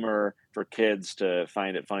 humor for kids to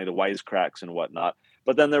find it funny, the wisecracks and whatnot.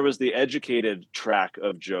 But then there was the educated track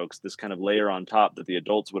of jokes, this kind of layer on top that the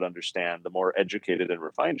adults would understand, the more educated and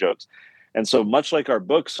refined jokes. And so much like our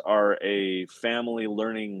books are a family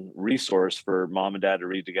learning resource for mom and dad to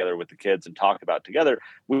read together with the kids and talk about together,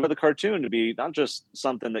 we want the cartoon to be not just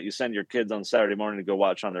something that you send your kids on Saturday morning to go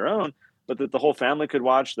watch on their own, but that the whole family could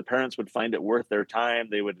watch. The parents would find it worth their time.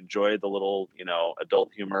 They would enjoy the little,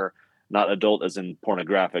 adult humor, not adult as in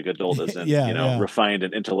pornographic, adult as in, refined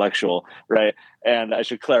and intellectual, right? And I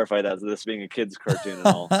should clarify that, this being a kid's cartoon and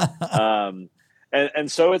all.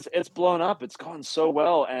 And so it's blown up. It's gone so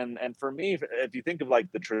well. And for me, if you think of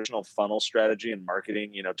like the traditional funnel strategy in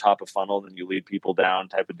marketing, top of funnel, then you lead people down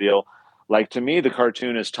type of deal. Like, to me, the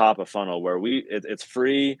cartoon is top of funnel, where it's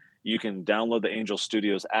free. You can download the Angel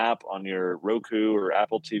Studios app on your Roku or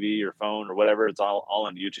Apple TV or phone or whatever. It's all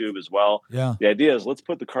on YouTube as well. Yeah. The idea is, let's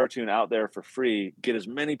put the cartoon out there for free, get as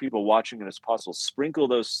many people watching it as possible, sprinkle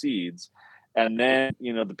those seeds. And then,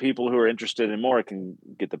 the people who are interested in more can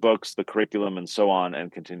get the books, the curriculum, and so on,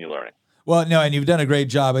 and continue learning. Well, no, and you've done a great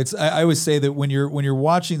job. I always say that when you're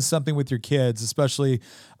watching something with your kids, especially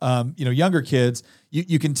younger kids,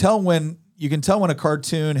 you can tell when a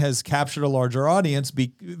cartoon has captured a larger audience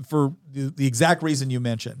for the exact reason you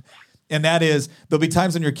mentioned, and that is, there'll be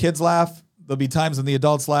times when your kids laugh, there'll be times when the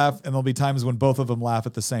adults laugh, and there'll be times when both of them laugh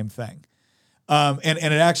at the same thing. And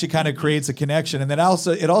it actually kind of creates a connection, and then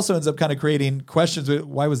it also ends up kind of creating questions.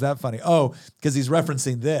 Why was that funny? Oh, because he's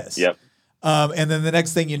referencing this. Yep. And then the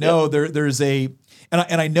next thing you know, there's and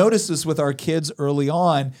I noticed this with our kids early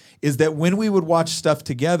on, is that when we would watch stuff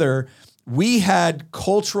together, we had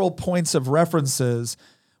cultural points of references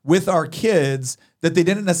with our kids that they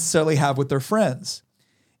didn't necessarily have with their friends.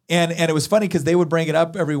 And it was funny because they would bring it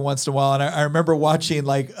up every once in a while. And I remember watching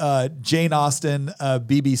like Jane Austen,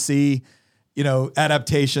 BBC,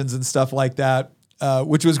 adaptations and stuff like that,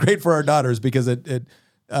 which was great for our daughters because it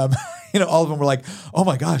all of them were like, "Oh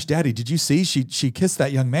my gosh, Daddy, did you see she kissed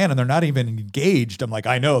that young man and they're not even engaged?" I'm like,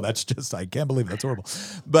 "I know, that's just, I can't believe it. That's horrible."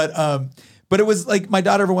 But it was like my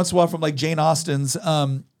daughter every once in a while from like Jane Austen's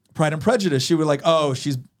Pride and Prejudice, she would like, "Oh,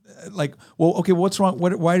 she's like, well, okay, what's wrong?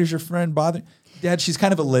 Why does your friend bother? Dad, she's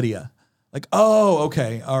kind of a Lydia." Like, "Oh,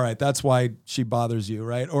 okay, all right, that's why she bothers you,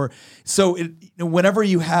 right?" Or so whenever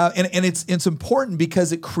you have, and it's important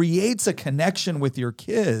because it creates a connection with your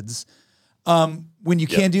kids. When you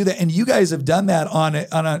can't do that, and you guys have done that on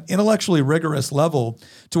an intellectually rigorous level,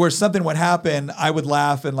 to where something would happen, I would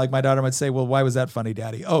laugh, and like my daughter might say, "Well, why was that funny,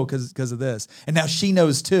 Daddy?" "Oh, because of this," and now she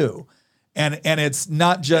knows too, and it's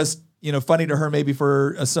not just funny to her maybe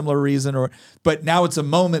for a similar reason, but now it's a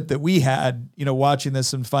moment that we had watching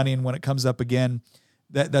this and funny, and when it comes up again,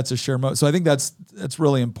 that's a shared moment. So I think that's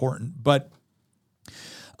really important, but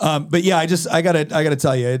yeah, I gotta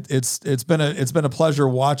tell you, it's been a pleasure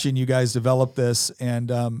watching you guys develop this and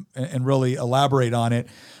really elaborate on it.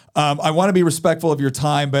 I want to be respectful of your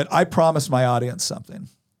time, but I promised my audience something,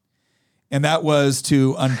 and that was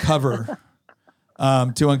to uncover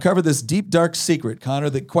this deep, dark secret, Connor,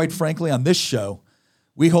 that quite frankly on this show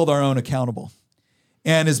we hold our own accountable.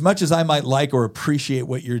 And as much as I might like or appreciate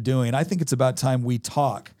what you're doing, I think it's about time we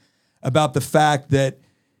talk about the fact that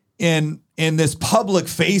in this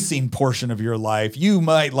public-facing portion of your life, you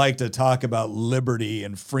might like to talk about liberty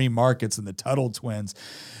and free markets and the Tuttle Twins.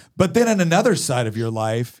 But then on another side of your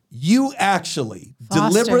life, you actually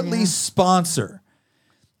deliberately sponsor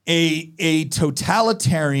a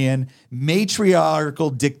totalitarian, matriarchal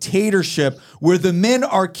dictatorship where the men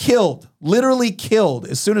are killed, literally killed,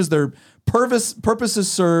 as soon as their purpose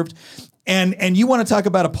is served. And you want to talk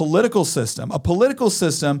about a political system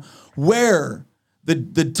where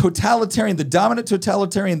the totalitarian, the dominant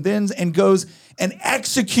totalitarian then and goes and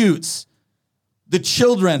executes the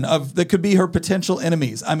children that could be her potential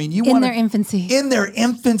enemies. I mean, in their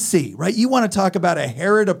infancy, right? You want to talk about a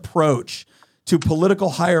Herod approach to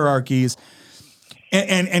political hierarchies.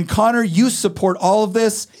 And Connor, you support all of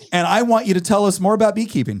this, and I want you to tell us more about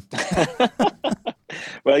beekeeping.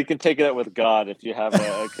 Well, you can take it up with God if you have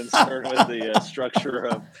a concern with the structure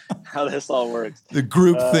of how this all works. The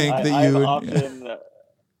group think that you often.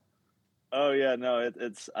 Oh yeah, no,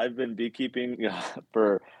 I've been beekeeping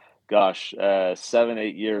for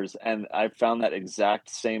 7-8 years, and I found that exact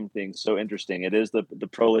same thing so interesting. It is the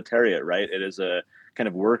proletariat, right? It is a kind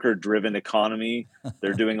of worker-driven economy.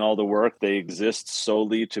 They're doing all the work. They exist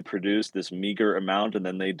solely to produce this meager amount, and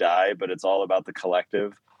then they die. But it's all about the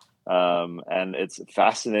collective. And it's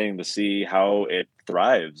fascinating to see how it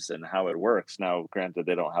thrives and how it works. Now, granted,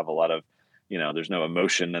 they don't have a lot of, there's no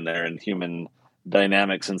emotion in there and human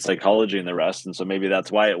dynamics and psychology and the rest. And so maybe that's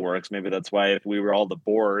why it works. Maybe that's why if we were all the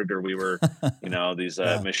Borg or we were, these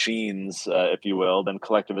machines, if you will, then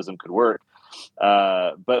collectivism could work.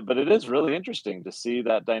 But it is really interesting to see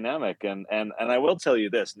that dynamic. And I will tell you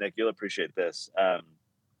this, Nick, you'll appreciate this.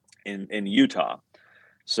 In Utah.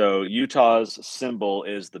 So Utah's symbol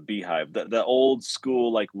is the beehive, the old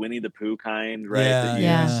school, like Winnie the Pooh kind, right? That you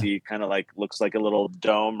can see kind of like, looks like a little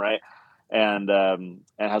dome, right? And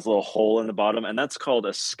has a little hole in the bottom. And that's called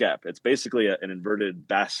a skep. It's basically an inverted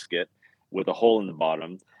basket with a hole in the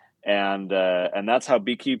bottom. And that's how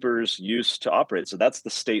beekeepers used to operate. So that's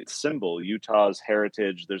the state symbol. Utah's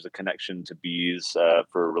heritage, there's a connection to bees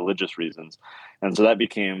for religious reasons. And so that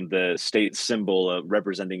became the state symbol of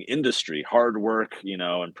representing industry, hard work,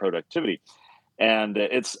 and productivity. And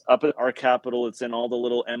it's up at our Capitol. It's in all the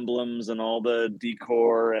little emblems and all the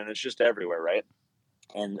decor, and it's just everywhere, right?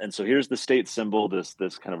 And so here's the state symbol, this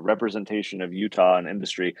kind of representation of Utah and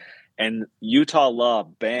industry. And Utah law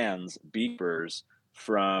bans beekeepers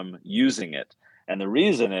from using it. And the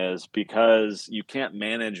reason is because you can't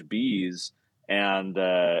manage bees and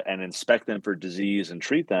inspect them for disease and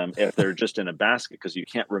treat them if they're just in a basket, because you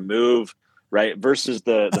can't remove, right? Versus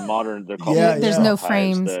the modern, they're called there's no hives,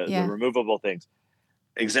 frames, the removable things.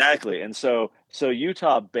 Exactly. And so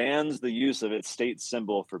Utah bans the use of its state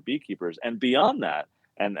symbol for beekeepers. And beyond that,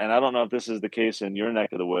 and I don't know if this is the case in your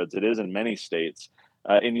neck of the woods, it is in many states.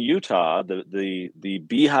 In Utah, the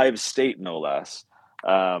beehive state, no less,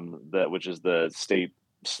 which is the state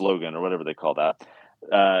slogan or whatever they call that,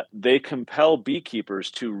 they compel beekeepers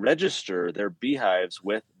to register their beehives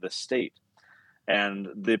with the state. And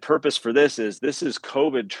the purpose for this is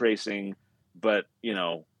COVID tracing, but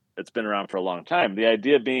it's been around for a long time. The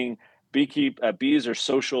idea being bees are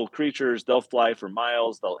social creatures. They'll fly for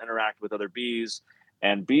miles. They'll interact with other bees.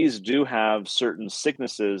 And bees do have certain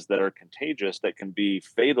sicknesses that are contagious that can be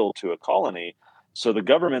fatal to a colony. So the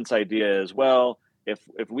government's idea is, well, if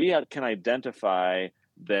we can identify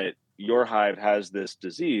that your hive has this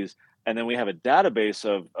disease, and then we have a database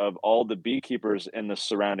of all the beekeepers in the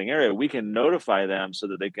surrounding area, we can notify them so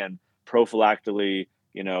that they can prophylactically,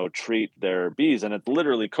 treat their bees. And it's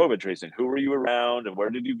literally COVID tracing. Who were you around and where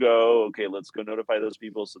did you go? Okay, let's go notify those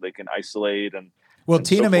people so they can isolate and. Well,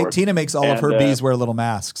 and Tina makes all of her bees wear little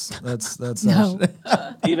masks. That's no.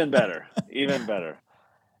 Even better.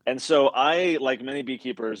 And so I, like many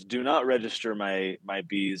beekeepers, do not register my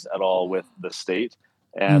bees at all with the state.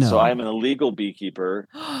 And so I'm an illegal beekeeper,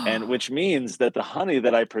 and which means that the honey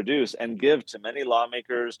that I produce and give to many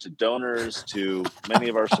lawmakers, to donors, to many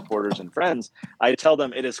of our supporters and friends, I tell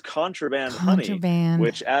them it is contraband honey,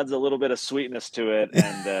 which adds a little bit of sweetness to it,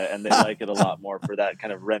 and they like it a lot more for that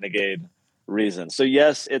kind of renegade reason. So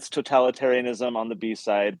yes, it's totalitarianism on the bee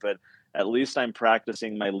side, but at least I'm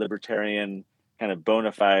practicing my libertarian kind of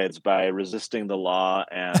bona fides by resisting the law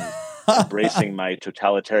and embracing my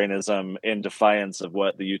totalitarianism in defiance of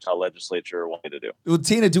what the Utah legislature wanted to do. Well,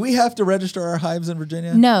 Tina, do we have to register our hives in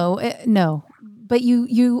Virginia? No. But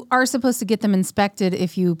you are supposed to get them inspected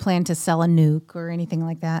if you plan to sell a nuke or anything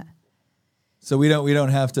like that. So we don't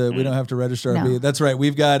have to register our bees. That's right.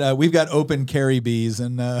 We've got open carry bees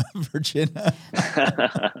in Virginia.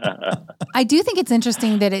 I do think it's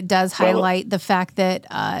interesting that it does highlight the fact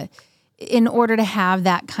that in order to have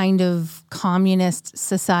that kind of communist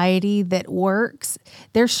society that works,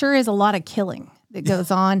 there sure is a lot of killing that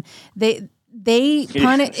goes on. They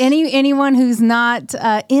punish anyone who's not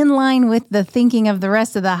in line with the thinking of the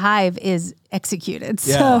rest of the hive is executed.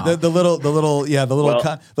 Yeah, so. the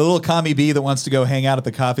little commie bee that wants to go hang out at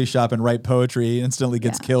the coffee shop and write poetry instantly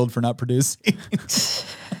gets killed for not producing.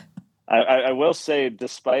 I will say,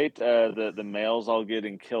 despite the males all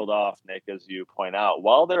getting killed off, Nick, as you point out,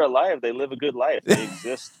 while they're alive, they live a good life. They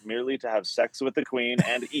exist merely to have sex with the queen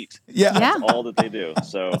and eat. That's all that they do.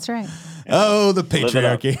 So that's right. Oh, the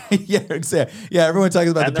patriarchy. Yeah, everyone talks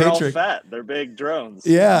about and the patriarchy. They're all fat. They're big drones.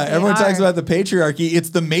 Yeah, everyone talks about the patriarchy. It's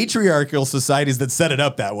the matriarchal societies that set it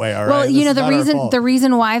up that way. All right. Well, the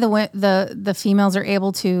reason why the females are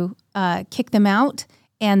able to kick them out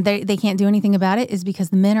and they can't do anything about it is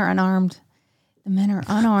because the men are unarmed. The men are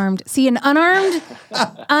unarmed. See,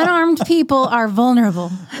 unarmed people are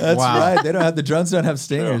vulnerable. That's right. They don't have the drones. Don't have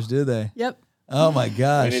stingers, do they? Yep. Oh my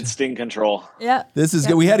gosh. We need sting control. Yeah. This is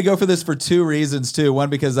good. We had to go for this for two reasons too.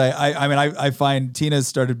 One, because I find Tina's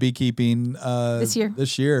started beekeeping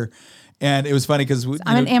this year, and it was funny because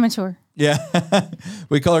I'm an amateur. Yeah.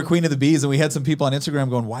 We call her Queen of the Bees, and we had some people on Instagram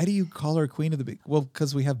going, "Why do you call her Queen of the Bees?" Well,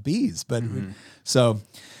 because we have bees. But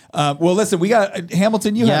well, listen, we got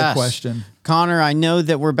Hamilton. You had a question. Connor, I know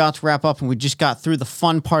that we're about to wrap up and we just got through the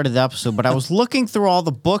fun part of the episode, but I was looking through all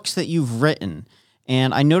the books that you've written,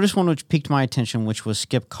 And I noticed one which piqued my attention, which was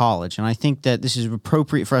Skip College. And I think that this is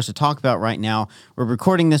appropriate for us to talk about right now. We're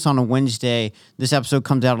recording this on a Wednesday. This episode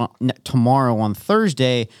comes out tomorrow on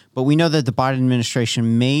Thursday. But we know that the Biden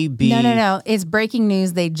administration may be... No. It's breaking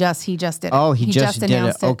news. He just did it. Oh, he just did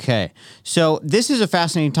announced it. Okay. So this is a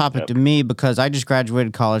fascinating topic to me because I just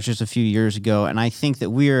graduated college just a few years ago. And I think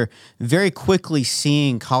that we are very quickly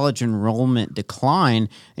seeing college enrollment decline.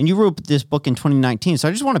 And you wrote this book in 2019. So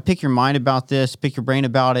I just want to pick your mind about this, pick your brain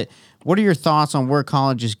about it. What are your thoughts on where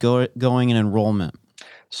college is going in enrollment?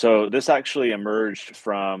 So this actually emerged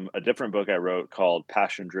from a different book I wrote called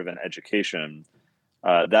Passion Driven Education.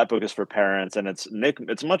 That book is for parents, and it's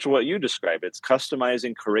much what you describe. It's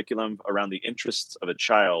customizing curriculum around the interests of a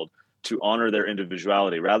child to honor their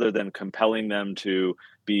individuality rather than compelling them to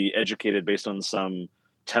be educated based on some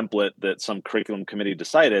template that some curriculum committee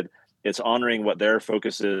decided. It's honoring what their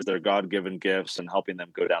focus is, their God-given gifts, and helping them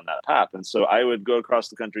go down that path. And so I would go across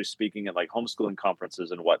the country speaking at like homeschooling conferences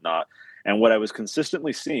and whatnot. And what I was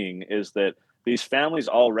consistently seeing is that these families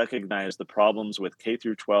all recognize the problems with K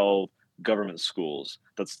through 12 government schools.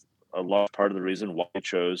 That's a large part of the reason why they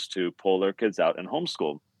chose to pull their kids out and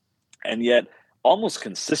homeschool. And yet, almost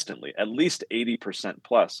consistently, at least 80%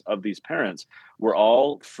 plus of these parents were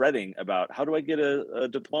all fretting about, how do I get a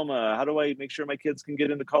diploma? How do I make sure my kids can get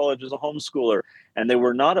into college as a homeschooler? And they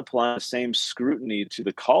were not applying the same scrutiny to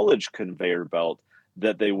the college conveyor belt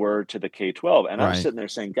that they were to the K-12. And I'm sitting there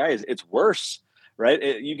saying, guys, it's worse, right?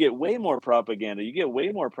 You get way more propaganda. You get way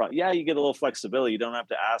more, you get a little flexibility. You don't have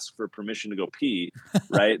to ask for permission to go pee,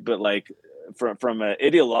 right? But like, from an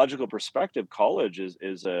ideological perspective, college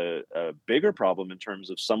is a bigger problem in terms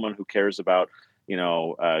of someone who cares about,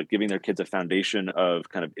 giving their kids a foundation of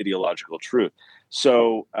kind of ideological truth.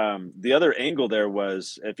 So the other angle there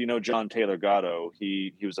was, if you know John Taylor Gatto,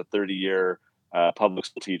 he was a 30-year public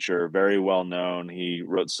school teacher, very well known. He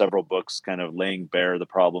wrote several books kind of laying bare the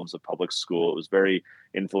problems of public school. It was very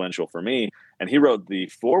influential for me. And he wrote the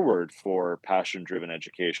foreword for Passion Driven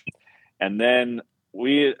Education. And then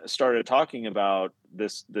we started talking about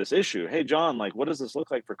this issue. Hey, John, like, what does this look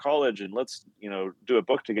like for college? And let's, do a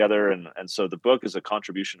book together. And so the book is a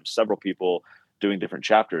contribution of several people doing different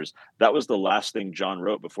chapters. That was the last thing John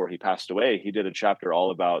wrote before he passed away. He did a chapter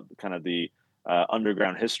all about kind of the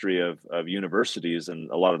underground history of universities and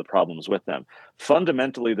a lot of the problems with them.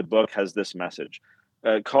 Fundamentally, the book has this message.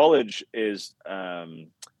 College is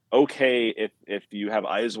okay if you have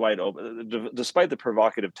eyes wide open, despite the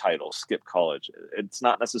provocative title, Skip College. It's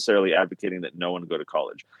not necessarily advocating that no one go to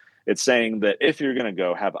college. It's saying that if you're going to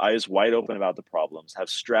go, have eyes wide open about the problems, have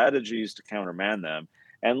strategies to countermand them.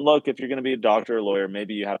 And look, if you're going to be a doctor or lawyer,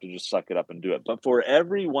 maybe you have to just suck it up and do it. But for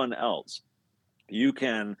everyone else, you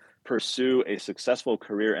can pursue a successful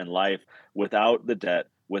career in life without the debt,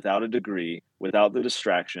 without a degree, without the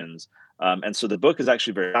distractions. And so the book is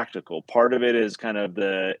actually very practical. Part of it is kind of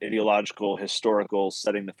the ideological, historical,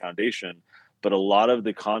 setting the foundation. But a lot of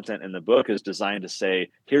the content in the book is designed to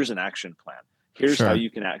say, here's an action plan. Here's how you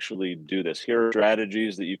can actually do this. Here are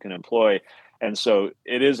strategies that you can employ. And so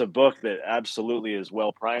it is a book that absolutely is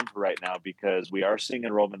well primed for right now because we are seeing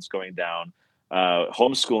enrollments going down.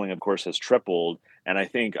 Homeschooling, of course, has tripled. And I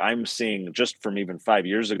think I'm seeing, just from even 5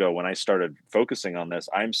 years ago when I started focusing on this,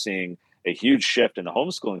 I'm seeing a huge shift in the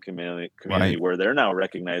homeschooling community where they're now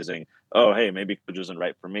recognizing, oh, hey, maybe college isn't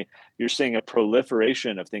right for me. You're seeing a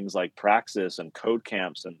proliferation of things like Praxis and code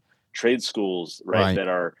camps and trade schools, that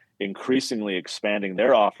are increasingly expanding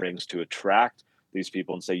their offerings to attract these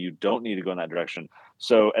people and say, you don't need to go in that direction.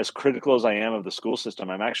 So as critical as I am of the school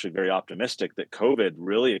system, I'm actually very optimistic that COVID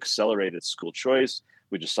really accelerated school choice.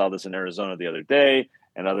 We just saw this in Arizona the other day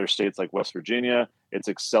and other states like West Virginia. It's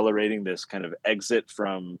accelerating this kind of exit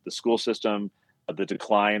from the school system, the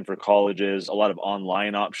decline for colleges, a lot of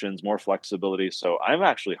online options, more flexibility. So I'm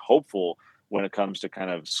actually hopeful when it comes to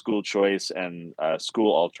kind of school choice and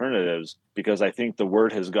school alternatives, because I think the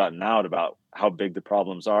word has gotten out about how big the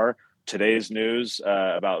problems are. Today's news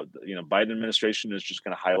about Biden administration is just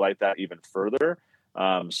going to highlight that even further.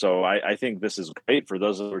 So I think this is great for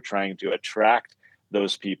those that are trying to attract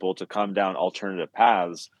those people to come down alternative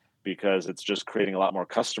paths, because it's just creating a lot more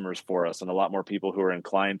customers for us and a lot more people who are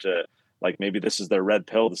inclined to, like, maybe this is their red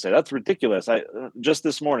pill to say that's ridiculous. Just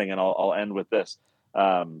this morning, and I'll end with this.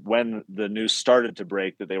 When the news started to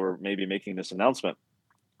break that they were maybe making this announcement,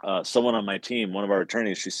 someone on my team, one of our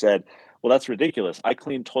attorneys, she said, well, that's ridiculous. I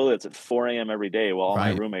clean toilets at 4 a.m. every day while all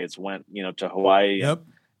my roommates went, to Hawaii. Yep.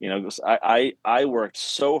 And, I worked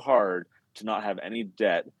so hard to not have any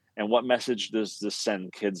debt. And what message does this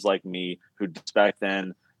send kids like me who back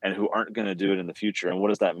then, and who aren't going to do it in the future. And what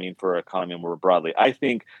does that mean for our economy more broadly? I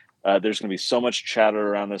think there's going to be so much chatter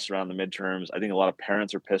around this, around the midterms. I think a lot of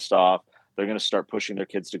parents are pissed off. They're going to start pushing their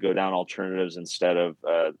kids to go down alternatives instead of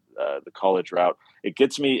the college route. It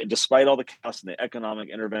gets me, despite all the chaos and the economic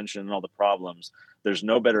intervention and all the problems, there's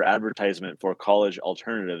no better advertisement for college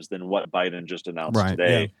alternatives than what Biden just announced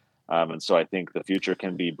today. Yeah. And so I think the future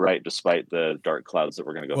can be bright despite the dark clouds that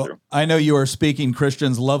we're going to go through. I know you are speaking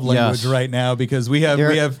Christian's love language right now, because we have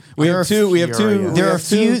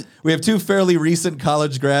two fairly recent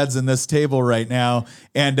college grads in this table right now,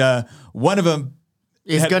 and one of them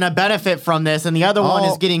is going to benefit from this, and the other one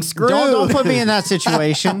is getting screwed. Don't put me in that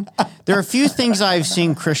situation. There are a few things I've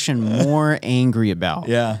seen Christian more angry about.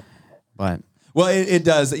 Yeah, but. Well, it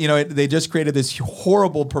does. You know, they just created this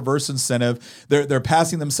horrible, perverse incentive. They're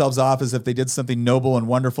passing themselves off as if they did something noble and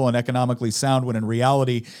wonderful and economically sound, when in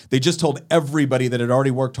reality, they just told everybody that had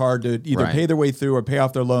already worked hard to either pay their way through or pay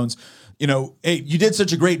off their loans, you know, hey, you did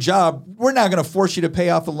such a great job. We're not going to force you to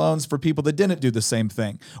pay off the loans for people that didn't do the same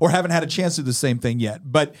thing or haven't had a chance to do the same thing yet.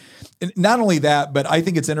 But not only that, but I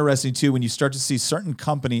think it's interesting too when you start to see certain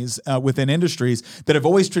companies within industries that have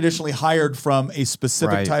always traditionally hired from a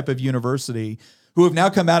specific type of university, who have now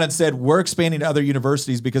come out and said, we're expanding to other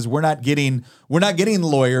universities because we're not getting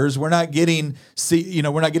lawyers, we're not getting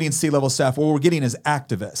C-level staff. What we're getting is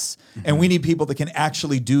activists, and we need people that can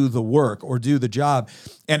actually do the work or do the job.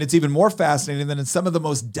 And it's even more fascinating than in some of the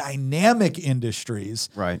most dynamic industries.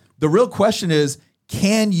 Right. The real question is,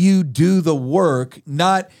 can you do the work?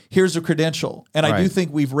 Not here's a credential. And I do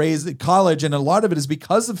think we've raised college, and a lot of it is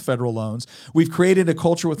because of federal loans. We've created a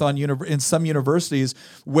culture in some universities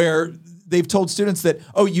where they've told students that,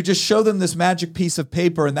 oh, you just show them this magic piece of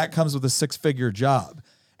paper and that comes with a 6-figure job.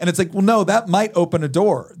 And it's like, well, no, that might open a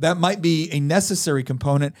door. That might be a necessary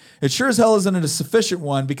component. It sure as hell isn't a sufficient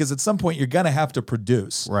one, because at some point you're going to have to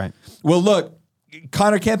produce. Right. Well, look,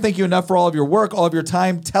 Connor, can't thank you enough for all of your work, all of your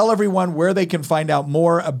time. Tell everyone where they can find out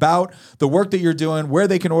more about the work that you're doing, where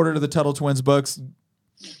they can order the Tuttle Twins books.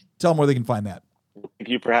 Tell them where they can find that. Thank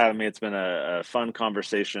you for having me. It's been a fun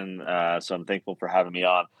conversation, so I'm thankful for having me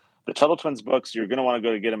on. The Tuttle Twins books, you're going to want to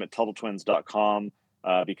go to get them at TuttleTwins.com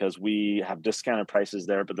because we have discounted prices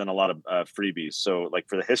there, but then a lot of freebies. So like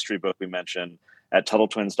for the history book we mentioned, at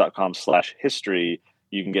TuttleTwins.com/history,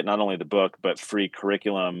 you can get not only the book, but free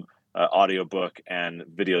curriculum, audiobook, and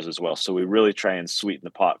videos as well. So we really try and sweeten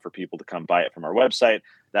the pot for people to come buy it from our website.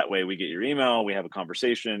 That way we get your email, we have a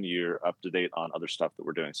conversation, you're up to date on other stuff that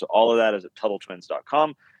we're doing. So all of that is at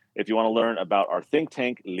TuttleTwins.com. If you want to learn about our think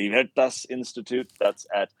tank, Libertas Institute, that's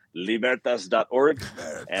at libertas.org.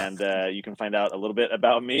 And you can find out a little bit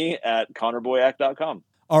about me at connorboyack.com.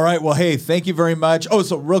 All right. Well, hey, thank you very much. Oh,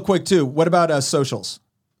 so real quick, too, what about social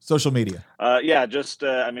media?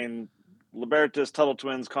 Libertas, Tuttle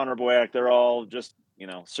Twins, Connor Boyack, they're all just,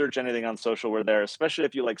 search anything on social. We're there, especially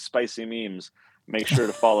if you like spicy memes. Make sure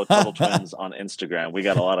to follow Tuttle Twins on Instagram. We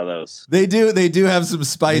got a lot of those. They do have some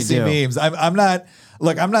spicy memes. I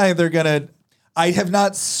have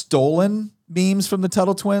not stolen memes from the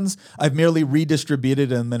Tuttle Twins. I've merely redistributed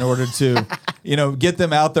them in order to, get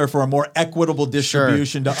them out there for a more equitable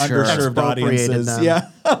distribution to underserved audiences. Them. Yeah.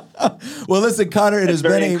 Well, listen, Connor, it has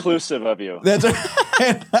been inclusive of you. That's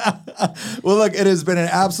right. Well, look, it has been an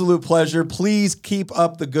absolute pleasure. Please keep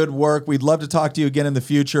up the good work. We'd love to talk to you again in the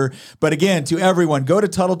future. But again, to everyone, go to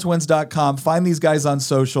TuttleTwins.com, find these guys on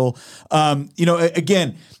social.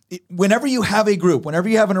 Again, whenever you have a group, whenever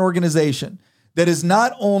you have an organization that is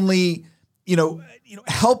not only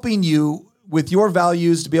helping you with your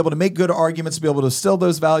values to be able to make good arguments, to be able to instill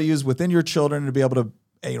those values within your children, to be able to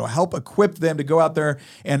help equip them to go out there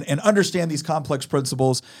and understand these complex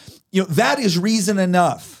principles, that is reason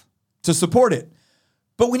enough to support it.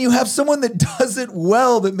 But when you have someone that does it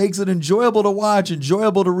well, that makes it enjoyable to watch,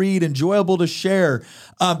 enjoyable to read, enjoyable to share,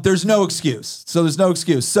 there's no excuse.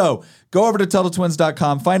 So go over to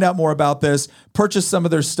TuttleTwins.com, find out more about this, purchase some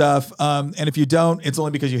of their stuff. And if you don't, it's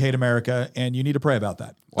only because you hate America and you need to pray about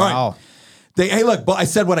that. Wow. All right. Hey, look, I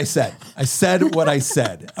said what I said. I said what I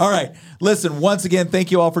said. All right. Listen, once again,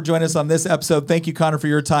 thank you all for joining us on this episode. Thank you, Connor, for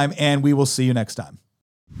your time, and we will see you next time.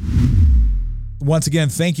 Once again,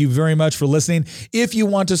 thank you very much for listening. If you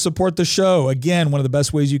want to support the show, again, one of the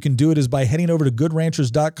best ways you can do it is by heading over to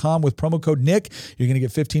goodranchers.com with promo code Nick. You're going to get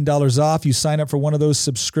 $15 off. You sign up for one of those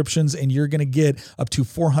subscriptions and you're going to get up to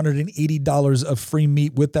 $480 of free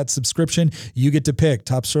meat with that subscription. You get to pick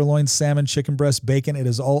top sirloin, salmon, chicken breast, bacon. It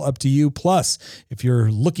is all up to you. Plus, if you're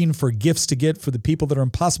looking for gifts to get for the people that are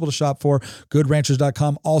impossible to shop for,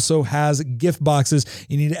 goodranchers.com also has gift boxes.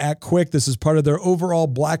 You need to act quick. This is part of their overall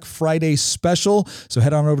Black Friday special. special. So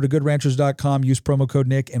head on over to goodranchers.com, use promo code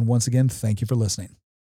Nick. And once again, thank you for listening.